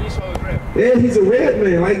never knew Esau was red. Yeah, he's a red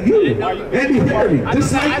man like you. And he's hairy.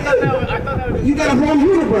 Just like I thought that was you got a whole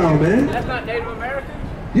unibrow, man. That's not Native American?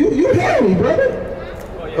 You hairy, brother.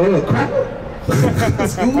 Oh, yeah. Cracker?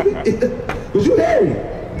 Excuse me? Was you hairy?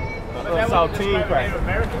 Saltine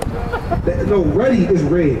cracker. No, ruddy is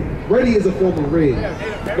red. Ruddy is a form of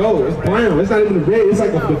red. No, it's brown. It's not even a red. It's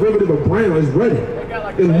like a derivative of brown. It's ruddy.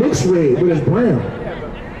 It looks red, but it's brown.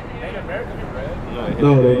 Native Americans are red.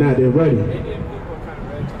 No, they're not. They're ruddy. Indian people are kind of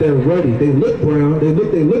red. They're ruddy. They look brown. They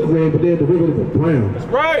look red, but they're a derivative of brown. That's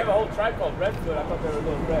right. They have a whole tribe called Redfoot. I thought they were a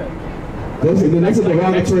little red. That's a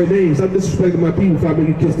derogatory name. Stop disrespecting my people if I make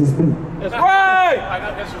you kiss this boot. That's right. I'm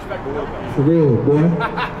not disrespecting nobody. For real, boy.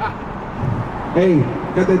 Hey,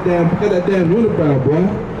 got that damn unibrow, boy.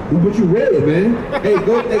 We put you red, man. Hey,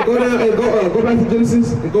 go down and go back to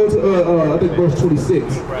Genesis and go to I think verse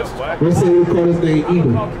 26. Let's say we call his name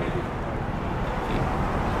Edom.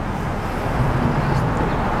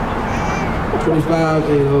 25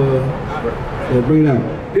 and bring it out.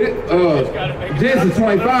 Genesis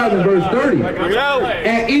 25 and verse 30.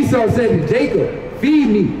 And Esau said to Jacob, feed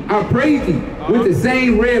me, I pray thee, with the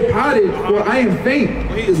same red pottage, for I am faint.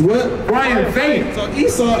 Is what? For I am faint. So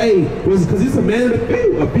Esau, was because he's a man of the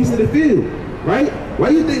field, a beast of the field, right? Why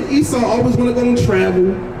do you think Esau always want to go and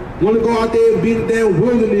travel, want to go out there and be in the damn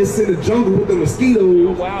wilderness in the jungle with the mosquitoes?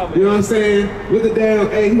 You know what I'm saying? With the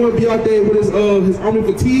damn, he want to be out there with his army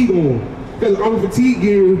fatigue on. Because army fatigue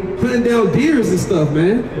gear, hunting down deers and stuff,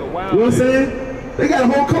 man. You know what I'm saying? They got a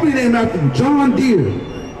whole company named after him, John Deere.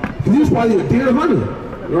 He was probably a deer hunter,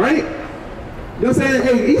 right? You know what I'm saying?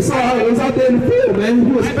 Hey, Esau was out there in the field, man.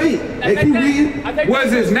 He was faint. Hey, keep reading.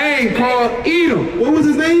 Was his name called Edom? What was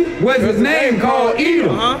his name? Was his name called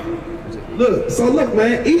Edom? Look,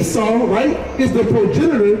 man, Esau, right, is the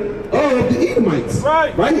progenitor of the Edomites,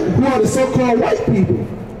 right? Who are the so-called white people. You know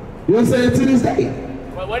what I'm saying? To this day.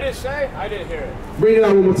 Well, what did it say? I didn't hear it. Bring it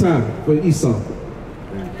out one more time for Esau.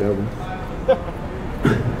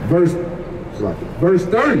 Verse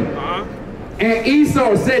 30. And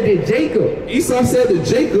Esau said to Jacob. Esau said to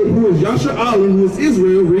Jacob, who is Yashar'Allah, who is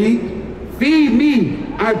Israel, read, feed me,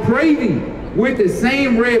 I pray thee, with the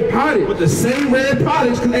same red pottage. With the same red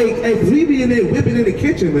pottage, because we be in there whipping in the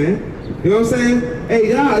kitchen, man. You know what I'm saying? Hey,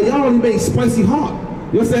 y'all only make spicy hot.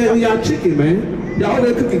 You know what I'm saying? On y'all chicken, man. Y'all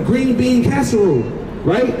there cooking green bean casserole,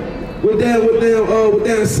 right? With that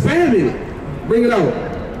spam in it. Bring it out.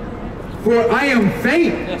 For I am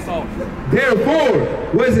faint.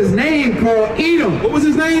 Therefore was his name called Edom. What was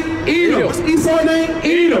his name? Edom. What's Esau's name?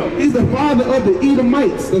 Edom. He's the father of the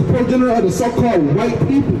Edomites, the progenitor of the so-called white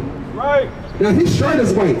people. Right. Now his shirt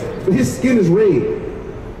is white, but his skin is red.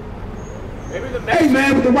 Hey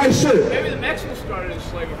man, with the white shirt. Maybe the Mexicans started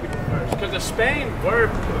enslaving people first, because the Spain were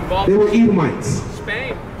involved. They were Edomites.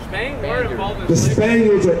 Spain were involved in The slavery.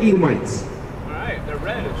 Spaniards are Edomites. All right, they're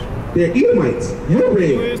reddish. They're Edomites. You're red.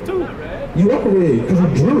 You is too. Not red. You are red because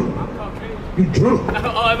you're drunk. I'm Caucasian. You drunk.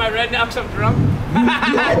 Oh, am I red now because I'm drunk?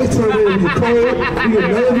 You always turn red when you're cold, when you're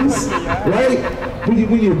nervous, right? When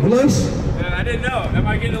you blush, Yeah, I didn't know. Am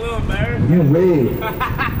I getting a little embarrassed? you red. You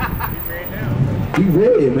red now. You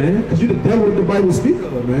red, man, because you the devil that the Bible speaks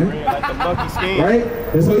of, man. Like the monkey skin. Right?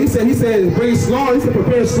 And so he said, bring slaughter. He said,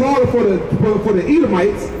 prepare slaughter for the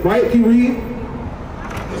Edomites, right? Can you read?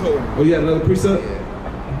 Oh, you got another precept?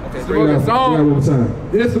 This is the book of Psalms.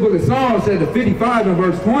 This is the book of Psalms, chapter 55 and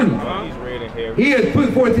verse 20. He's red and hairy. He has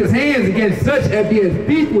put forth his hands against such as he has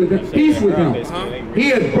peace with him. He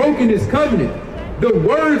has broken his covenant. The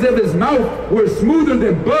words of his mouth were smoother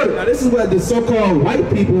than butter. Now this is what the so-called white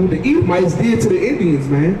people, the Edomites, did to the Indians,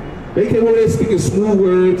 man. They came over there speaking smooth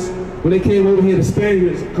words. When they came over here, the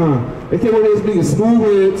Spaniards, they came over there speaking smooth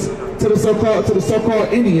words to the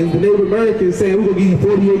so-called Indians, the Native Americans, saying we're gonna give you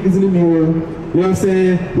 40 acres in the mule. You know what I'm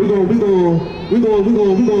saying? We're gonna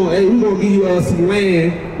give you some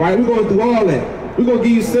land, right? We're gonna do all that. We're gonna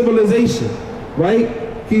give you civilization, right?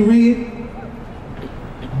 Can you read?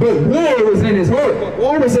 But war was in his heart.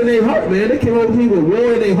 War was in their heart, man. They came over here with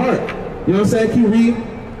war in their heart. You know what I'm saying? Can you read?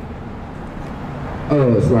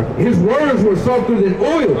 It's right. His words were softer than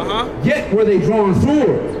oil, yet were they drawn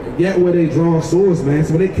swords. Yet were they drawn swords, man.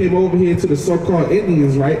 So when they came over here to the so-called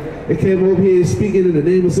Indians, right? They came over here speaking in the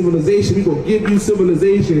name of civilization. We're going to give you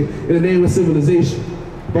civilization in the name of civilization,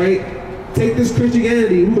 right? Take this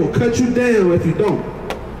Christianity, we're going to cut you down if you don't.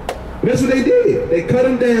 And that's what they did. They cut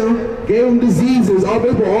them down, gave them diseases, all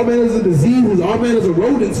manners of diseases, all manners of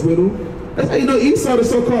rodents with them. That's how you know Esau, the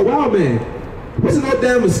so-called wild man. Wasn't no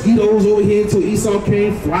damn mosquitoes over here until Esau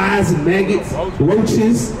came, flies and maggots,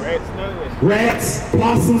 roaches, rats,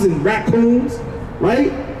 possums, and raccoons,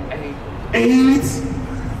 right? AIDS.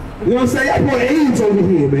 You know what I'm saying? I brought AIDS over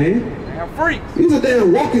here, man. Damn freaks. These are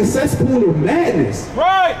damn walking cesspool of madness.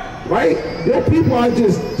 Right. Right? Your people are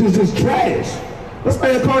just trash. That's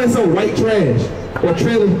why they call it some white trash or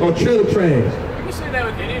trailer trash. You can say that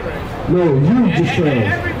with any race. No, you just trash.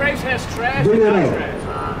 Every race has trash. Bring that and out. trash.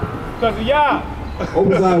 Because of y'all.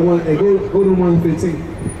 Obadiah 1, hey, go to 1 and 15.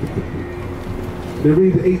 Then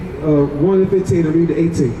read the 1 and 15 and read the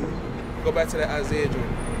 18. Go back to that Isaiah joint.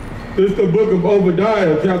 This is the book of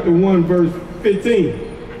Obadiah, chapter 1, verse 15.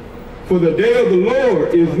 For the day of the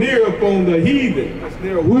Lord is near upon the heathen. It's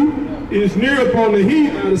near who? It's near upon the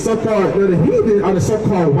heathen. Now the heathen are the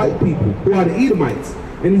so-called white people who are the Edomites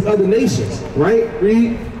and these other nations, right?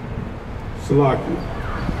 Read. Salaki.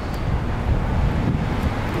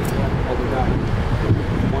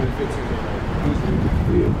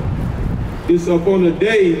 It's upon the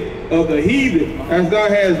day of the heathen. As thou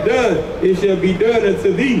hast done, it shall be done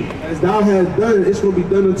unto thee. As thou hast done, it's going to be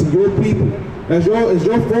done unto your people. As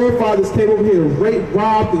your forefathers came over here and raped,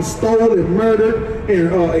 robbed, and stole, and murdered,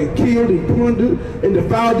 and killed, and plundered, and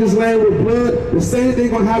defiled this land with blood, the same thing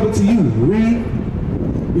going to happen to you. Read.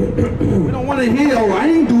 We don't want to hear, oh, I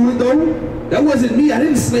ain't doing it though. That wasn't me. I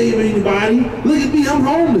didn't slave anybody. Look at me, I'm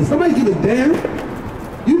homeless. Nobody give a damn.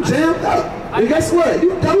 You jammed up. And guess what?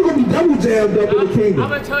 You're going to be double jammed up in the kingdom. I'm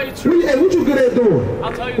going to tell you the truth. Hey, what you good at doing?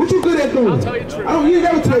 I'll tell you. What you good at doing? I'll tell you the truth. You ain't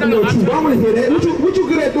never told me no truth. I want to hear that. What you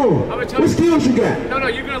good at doing? I'm gonna tell What you. skills you got? No,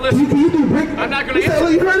 you're going to listen. Can you do brick? I'm not gonna You said,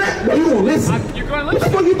 answer. you heard that? No, you gonna listen. You're going to What the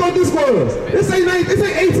listen. fuck you thought this was? This ain't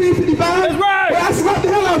 1855. That's right. Boy, I slapped the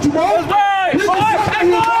hell out you, boy. That's right. Look Boy, at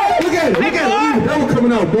hey, boy. Look at it. Look Hey, at it. boy. That one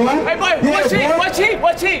coming out, boy. Hey, boy, Yeah, what's he? boy.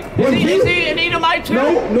 What's he? What Is he? he an Edomite too?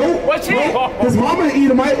 No. What's he? His mama an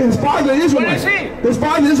Edomite, his father is Israelite. What is he? His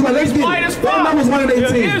father is Israelite. Let's get white it. as That fuck. number's 1 and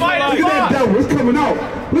 18. He's white as Look at that fuck. devil. It's coming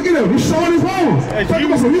out. Look at him. He's showing his bones. Talking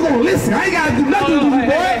about some, you gonna listen. I ain't gotta do nothing to you,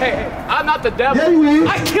 boy. Hey. I'm not the devil. Yeah, you is.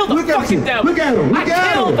 I killed the Look at fucking you. devil. Look at him. Look I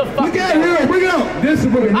at killed him. the fucking Look at devil. him. Bring it up. This is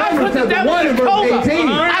the book of I put Numbers, the chapter devil 1 in and a coma. verse 18.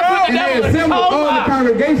 I put and they assembled all the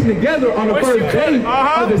congregation together on the first day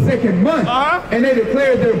of the second month, and they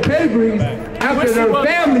declared their pedigrees after their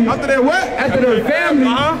families. After their what? After their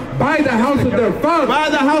families, by the house of their fathers. By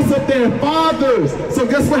the house of their fathers. So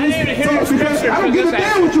guess what? I don't give a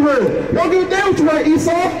damn what you heard. You don't give a damn what you heard,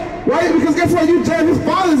 Esau, right? Because guess what? You judge his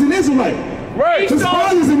father is an Israelite. Right. His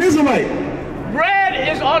father is an Israelite. Bread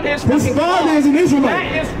is on his father is an Israelite.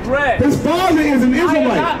 That is bread. His father is an Israelite. I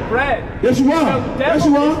am not bread. Yes, you are. Yes,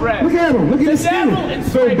 you are. Look at him. Look at his skin.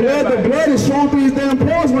 So the blood is showing through his damn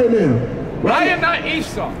pores right now. Right? I am not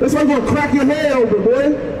Esau. That's why I'm going to crack your head open,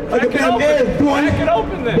 boy. Like a damn egg, boy. Crack it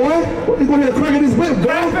open then. Boy, he's going to crack his whip, boy.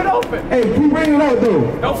 Crack it open. Hey, keep bringing it out,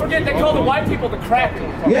 though. Don't forget they call the white people the crackers.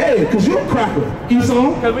 Yeah, because you're a cracker,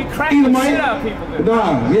 Esau. Because we crack the shit out of people then.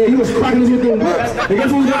 Nah, yeah, he was cracking us with them whips. And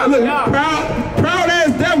guess what we got? Look, proud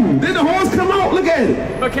ass devil. Then the horns come out. Look at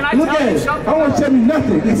it. But can I tell you something? I don't want to tell me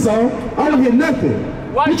nothing, Esau. I don't hear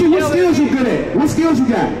nothing. What skills you good at? What skills you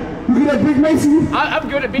got? You good at brick masonry? I'm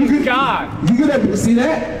good at being God. You good at, see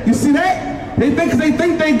that? You see that? They think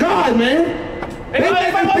they God, man. They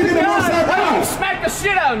think they're God. Smack the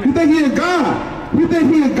shit out of me. You think he a God? You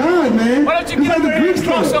think he a God, man? Why don't you get over here and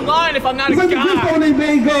cross the line if I'm not a God? It's like the Greeks when they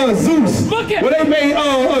made Zeus. Look at me. When they made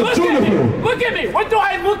Juniper. Look at me. What do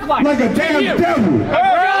I look like? Like a damn devil.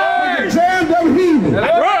 Like a damn devil heathen.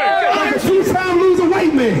 Like a two-time loser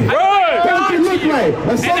white man. That's what you look like.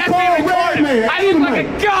 A so-called red man. I look like a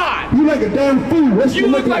God. You like a damn fool. That's you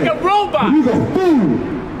look like a robot. You a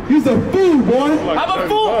fool. You's a fool, boy. I'm a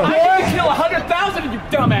fool. I can kill 100,000 of you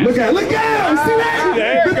dumbass. Look at him. See that?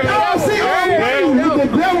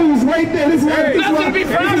 The devil was right there. This is nothing to be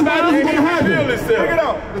proud about. This is gonna happen. Look it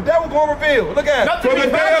out. The devil gonna reveal. Look at it. For the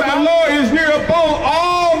day of the Lord is near upon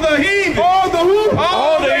all the heathen. All the who?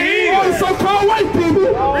 All the heathen. All the so-called white people.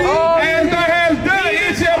 As thou hast done,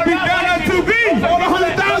 it shall be done unto thee. All the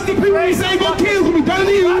 100,000 people he say go kill will be done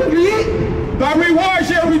to you. Thy reward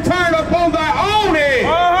shall return upon thy own head.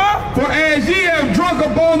 For as ye have drunk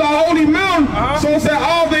upon the holy mountain, so shall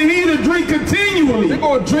all the heathen drink continually. They're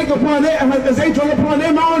going to drink upon that, as they drink upon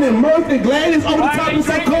their mountain and mirth and gladness over the top of the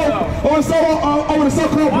so-called, over the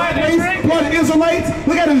so-called black race, blood of Israelites.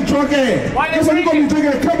 Look at this drunk ass. That's why you're going to be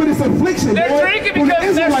drinking and cover this affliction, they're boy. They're drinking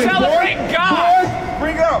because they're celebrating God.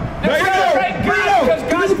 Bring it up. They're celebrating God because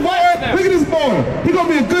God's blessed them. Look at this boy. He's going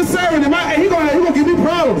to be a good servant, and he's going to give me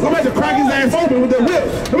problems. I'm going to have to crack his ass open with the whip.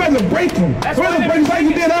 I'm going to have to break him. I'm going to break him like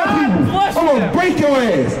you did our people. I'm going to break your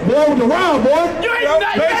ass, boy, with the round, boy.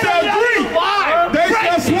 They shall drink. They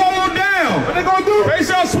shall swallow down. What they going to do? They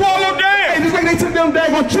shall swallow down. Hey, just like they took them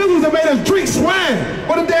daggone children and made us drink swine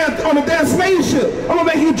on the damn slave ship. I'm going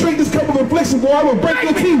to make you drink this cup of affliction, boy. I'm going to break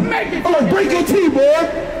your teeth. I'm going to break your teeth, boy.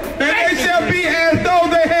 And they shall be as though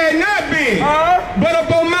they had not been. But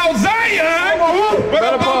upon Mount Zion,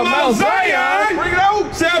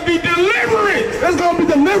 shall be deliverance. There's going to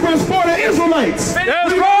be deliverance for the Israelites.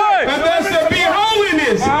 That's right. And there shall be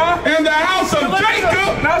holiness. And the house of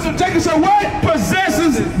Jacob. The house of Jacob shall what?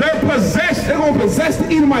 Possesses their possession. They're going to possess the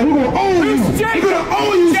Edomite. We're going to own you. We're going to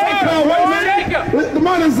own you, man. The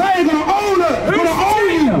Mount of Zion going to own us. We're going to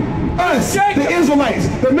own you. Us, the Israelites,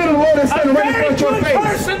 the men of the Lord that stand right in front of your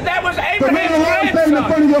face. That was the men of the Lord standing in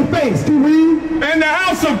front of your face. Can you read? And the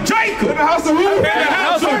house of Jacob. And the house of who? And the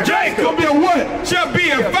house of Jacob. Shall be a what? Shall be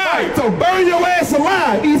a fire. So burn your ass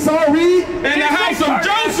alive, Esau, read. And the house of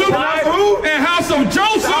Joseph. And house of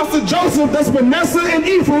Joseph. The house of Joseph, that's Manasseh and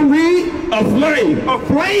Ephraim, read. A flame. A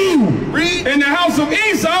flame. Read. In the house of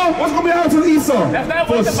Esau. What's going to be the house of Esau? That's not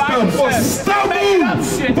what the Bible says. For stubble.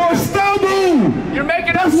 For stubble. You're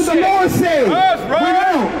making up shit. That's what the Lord said. That's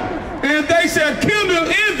right. And they shall kindle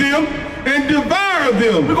in them and devour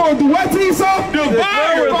them. We're going to do what to Esau? Devour them.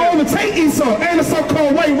 We're going to overtake Esau and the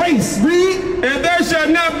so-called white race. Read. And there shall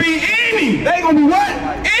not be any. They ain't going to be what?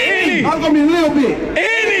 Any. I'm going to be a little bit.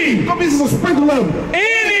 Any. It's going to be just a sprinkle of them.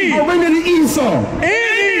 Any. I'll bring it to Esau.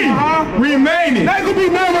 Any. Remaining. That going to be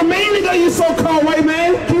none remaining of you so-called white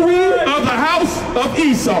man. Can you read? Of the house of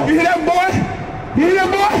Esau. You hear that, boy? You hear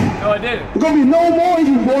that, boy? No, I didn't. There's going to be no more of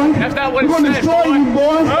you, boy. That's not what We're going to destroy you,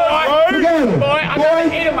 boy. Look at him. Boy, I'm not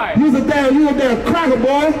an Edomite. You a damn cracker,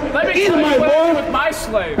 boy. Let me tell you what I do with my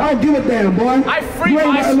slaves. I don't give a damn, boy. I free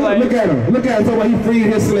my slaves. Look at him. Look at him. Talking about he freed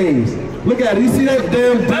his slaves. Look at him. You see that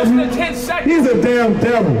damn devil? Less than 10 seconds. He's a damn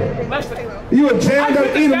devil. Less than... You a jammed up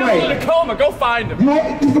Edomite. I put in a coma. Go find him.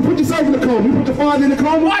 You can put yourself in a coma. You put your father in a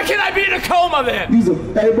coma. Why can't I be in a coma then?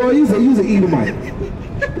 Hey, boy, you's an Edomite.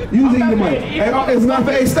 You's an Edomite. As a matter of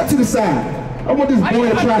fact, hey, step to the side. I want this boy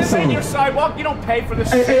to try something. Your sidewalk, you don't pay for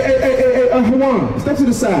this. Hey, Hawan, step to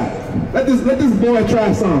the side. Let this boy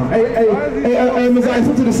try something. Hey, Messiah,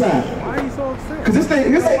 step to the side. Why are you so upset? Because this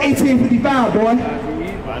ain't 1855, boy.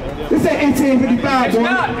 This ain't 1855, It's boy.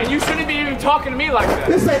 not, and you shouldn't be even talking to me like that.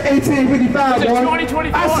 This ain't 1855, It's boy.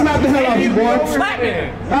 2024. I slap the hell out of you, boy. Slap me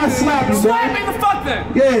then. I slap you, boy. Slap me the fuck then.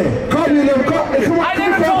 Yeah, call me a little hey, come on, I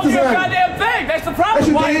never told you a goddamn thing. That's the problem. Yes,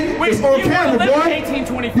 you Why? did. We, It's on you camera, live boy. in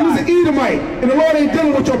 1825. You was an Edomite, and the Lord ain't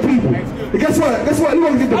dealing with your people. And guess what? Guess what? You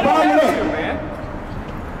gonna get the I don't Bible have up. to, man.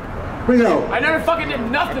 Bring it out. I never fucking did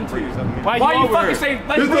nothing to you. Why you over fucking here? say,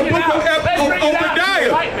 let's This bring the it book out. of Let's bring it out.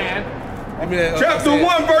 Obadiah. Right, man. Chapter 1,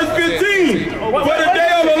 verse 15. For the day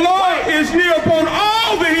of the Lord is near upon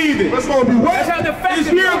all the heathen. What's gonna be what? That's how defensive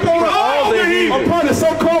It's near you are. upon all the heathen. Upon the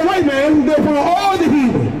so-called white man who live upon all the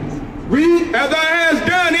heathen. Read. As thou hast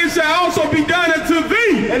done, it shall also be done unto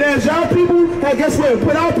thee. And as y'all people, hey, guess what?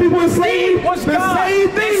 Put our people in slavery. What's The God? same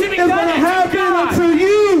It thing should be is done gonna unto happen God. unto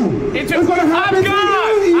you. It's gonna happen I'm to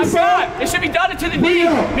God. you, I'm Esau. God. It should be done unto the Bring knee. it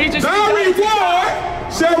out. Me just Thy reward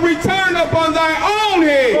shall return upon thy own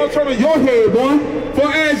head. Gonna turn on your head, boy.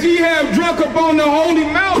 For as ye have drunk upon the holy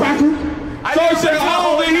mountain, Cracker. so shall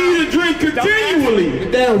all the heathen drink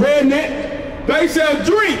continually. Damn redneck. They shall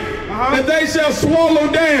drink, and they shall swallow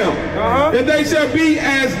down, and they shall be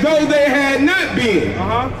as though they had not been.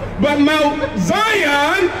 But Mount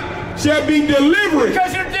Zion shall be delivered,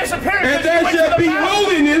 Because you're disappearing. and there shall be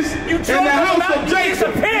holiness You in drunk the on the house of mountain, you Jacob.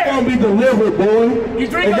 disappear. You're gonna be delivered, boy. You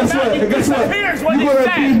drink and on guess the what? mountain, And you guess what? disappear is what You're they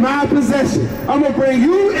gonna say. be my possession. I'm gonna bring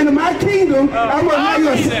you into my kingdom. I'm gonna I'll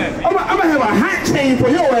be there. I'm gonna have a hot chain for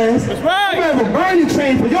your ass. That's right. I'm gonna have a burning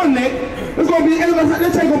chain for your neck. This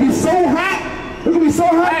chain gonna be so hot. It's gonna be so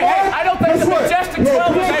hot. Hey, boy. hey, I don't think Guess the what? Majestic Yeah, 12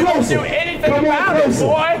 come is on able to closer. do anything Come on about it, closer.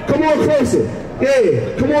 boy. Come on closer.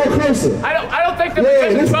 Yeah, come on closer. I don't think the Yeah,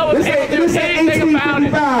 Majestic 12 is able to do this ain't anything about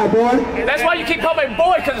it. 1855, boy. That's why you keep calling me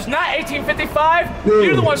boy, because it's not 1855. Yeah,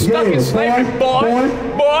 You're the one stuck in slavery, boy.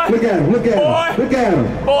 Look at him, look at Boy. him. Look at him.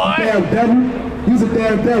 Boy. Damn devil. You's a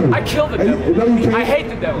damn devil. I killed the Hey, devil. no, you can't. I hate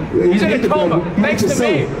the devil. Yeah, you He's in hate a the coma. devil. You Thanks hate to me.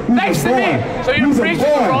 yourself. You's Thanks a to me. boy. So you're You's a preaching the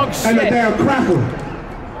boy wrong and a shit. damn cracker.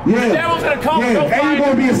 Yeah. The devil's in a coma. Yeah. Go And find you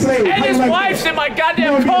gonna be a slave. And How his you like wife's that? in my You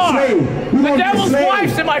goddamn gonna be a car. slave. You The gonna be a devil's slave.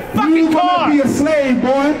 wife's in my You fucking car. gonna be a slave,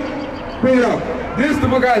 boy. Bring it up. This is the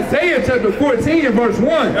book of Isaiah, chapter 14, and verse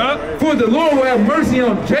 1. For the Lord will have mercy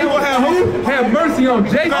on Jacob. will have who? Have mercy on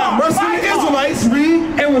Jacob. Mercy on the Israelites, read.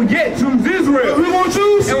 And will yet choose Israel. We gonna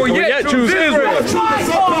choose? And will yet choose Israel.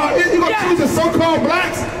 You're gonna choose the so-called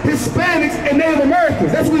blacks, Hispanics, and Native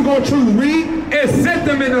Americans. That's what we're gonna choose, read. And set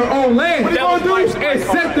them in their own land. What are you gonna do? And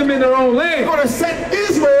set them in their own We're land. gonna set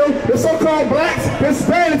Israel, the so-called blacks,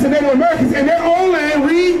 Hispanics, and Native Americans in their own land,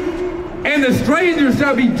 read. And the strangers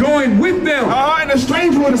shall be joined with them. And the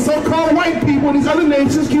stranger with the so-called white people and these other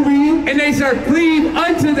nations can read. And they shall cleave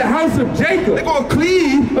unto the house of Jacob. They're gonna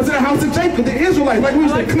cleave unto the house of Jacob, the Israelites, like we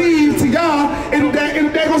used to cleave to y'all in the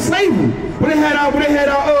daggone slavery. When they had our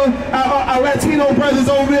Latino brothers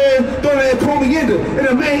over there doing that Comienda in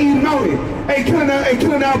the main mountain,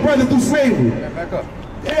 killing our brothers through slavery. Back up.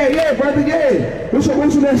 Yeah, brother, yeah. What's your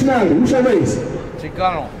nationality? What's your race?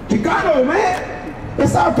 Chicano. Chicano, man.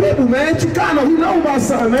 That's our people, man. Chicano, he know about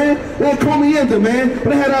something, man. They call me in there, man. But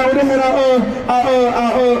they had our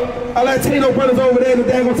Latino brothers over there in the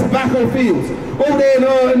daggone tobacco fields. Over there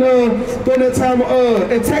during that time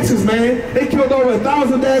in Texas, man. They killed over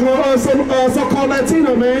 1,000 daggone so-called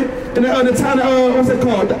Latino, man. In the town of, what's it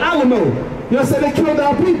called? The Alamo. You know what I'm saying? They killed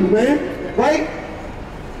our people, man. Right?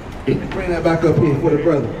 Bring that back up here for the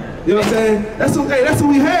brother. You know what I'm saying? That's what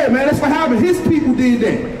we had, man. That's what happened. His people did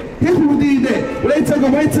that. His people did that. When they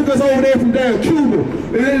took us over there from down Cuba,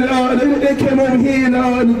 and then they came over here and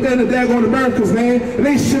the daggone Americans, man, and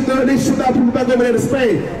they shipped our people back over there to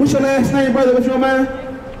Spain. What's your last name, brother? What's your man?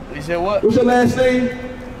 You said what? What's your last name?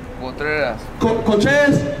 Contreras.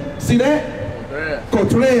 Contreras? See that? Contreras.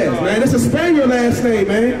 Contreras, man. That's a Spaniard last name,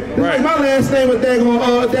 man. That's like my last name, a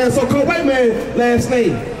daggone so-called white man last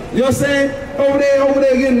name. You know what I'm saying? Over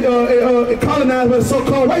there getting colonized by the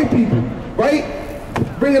so-called white people, right?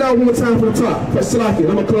 Bring it out one more time from the top. Press Salaki.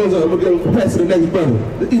 I'm gonna close up. I'm gonna pass to the next brother.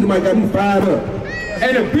 The Edomite got me fired up.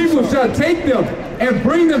 And the people shall take them and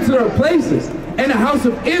bring them to their places. And the house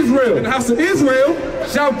of Israel. And the house of Israel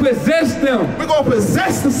shall possess them. We're gonna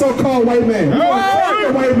possess the so-called white man. We're gonna take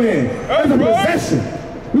the white man as a possession.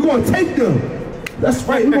 We're gonna take them. That's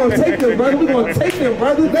right. We're going to take them, brother. We're going to take them,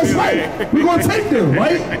 brother. That's right. We're going to take them,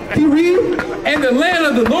 right? He read. And the land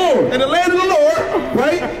of the Lord. And the land of the Lord,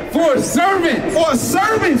 right? For servants. For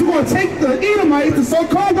servants. We're going to take the Edomite, the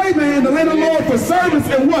so-called white man, the land of the Lord for servants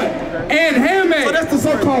and what? And handmaids. So that's the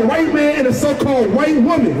so-called white man and the so-called white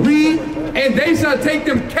woman. Read. And they shall take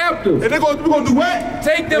them captives. And we're going to do what?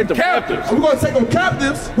 Take them captives. We're going to take them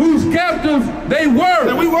captives. Whose captives they were.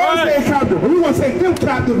 And we were staying captive. But we're going to take them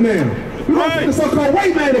captive now. We're going to take the so-called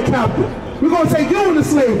white man to captive. We're going to take you into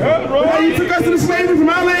slavery. Right? You took us into slavery from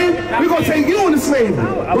our land, we're going to take you into slavery.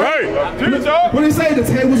 Right? What they say, the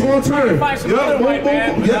table's going to turn.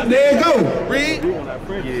 Yep, there you go. Read.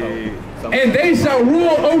 And they shall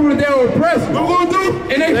rule over their oppressors. What we're going to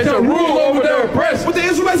do? And they shall rule over their oppressors. What the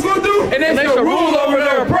Israelites going to do? And they shall rule over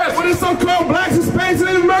their oppressors. What the so-called blacks, Hispanics, and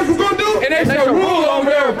Native Americans going to do? And they shall rule over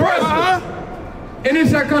their oppressors. And it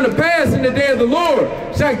shall come to pass in the day of the Lord,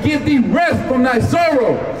 shall give thee rest from thy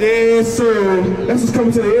sorrow. Yes, sir. That's what's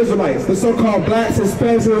coming to the Israelites, the so-called blacks,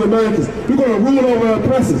 Hispanics, and Americans. We're going to rule over our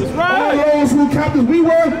oppressors. All those who captives we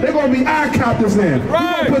were, they're going to be our captives now. We're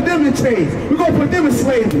going to put them in chains. We're going to put them in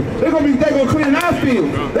slavery. They're going to clean our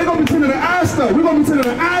fields. They're going to be tending to our stuff. We're going to be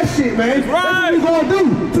tending to our shit, man. That's what we're going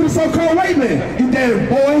to do to the so-called white man. You damn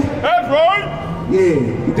boy. That's right. Yeah,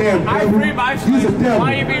 you damn devil. Use the devil.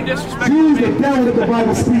 Why are you being disrespectful? Use the devil that the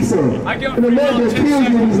Bible speaks of. And the Lord will kill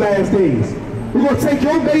you in these last days. We're going to take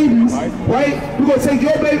your babies, right? We're going to take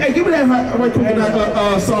your baby. Hey, give me that right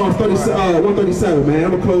quick, Psalms 137, man.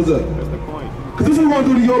 I'm going to close up. Because this is what we're going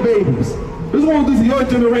to do to your babies. This is what we're going to do to your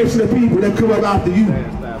generation of people that come up after you.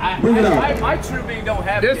 Bring it out. My true being don't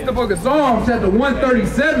have This is the book of Psalms, chapter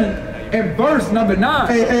 137, and verse number 9.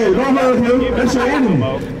 Hey, don't hurt him. That's your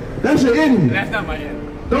enemy. That's your enemy. That's not my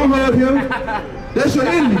enemy. Don't hurt him. That's your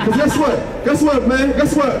enemy. Because guess what? Guess what, man?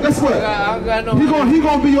 Guess what? Guess what? I got no He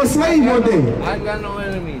gonna be your slave one day. I ain't got no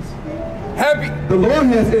enemies. Happy. The Lord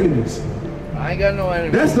has enemies. I ain't got no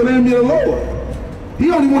enemies. That's the enemy of the Lord.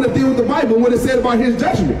 He only want to deal with the Bible what it said about his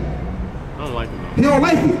judgment. I don't like it. He don't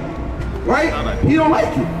like it. Right? He don't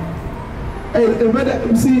like it. Hey, but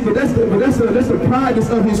that's the pride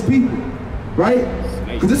of his people. Right?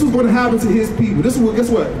 Because this was going to happen to his people. This was, guess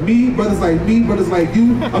what? Me, brothers like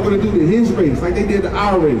you, are going to do to his race, like they did to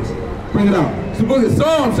our race. Bring it out. It's the book of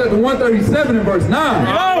Psalms, chapter 137 and verse 9.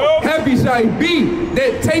 Happy shall he be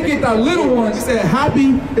that taketh thy little ones. He said,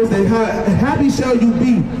 happy shall you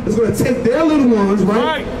be. It's going to take their little ones,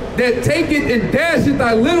 right? That taketh and dasheth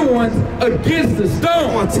thy little ones against the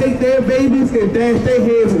stone. Going to take their babies and dash their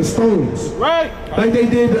heads in stones. Right. Like they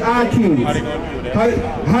did to our kids.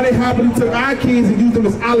 How they happily took our kids and used them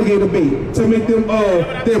as alligator bait to make them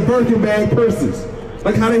their Birkin bag purses.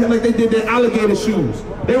 Like they did their alligator shoes.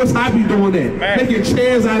 They was happy doing that. Making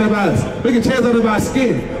chairs out of us. Making chairs out of our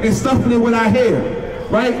skin and stuffing it with our hair.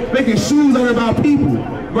 Right? Making shoes out of our people.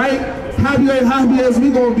 Right? Happy as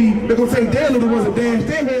we gonna be, they're gonna take their little ones and dash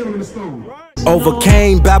their head on the stone.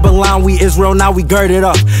 Overcame Babylon, we Israel, now we girded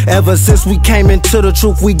up. Ever since we came into the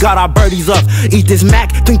truth, we got our birdies up. Eat this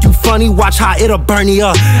Mac, think you funny, watch how it'll burn you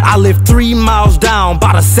up. I live 3 miles down,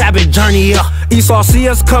 about a Sabbath journey up. Esau see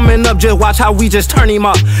us coming up, just watch how we just turn him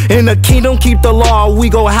up. In the kingdom, keep the law, we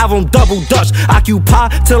go have them double dutch. Occupy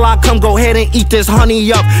till I come, go ahead and eat this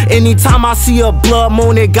honey up. Anytime I see a blood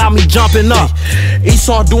moon, it got me jumping up.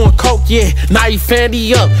 Esau doing coke, yeah, now he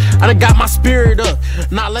fanny up. I done got my spirit up,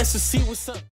 now let's just see what's up.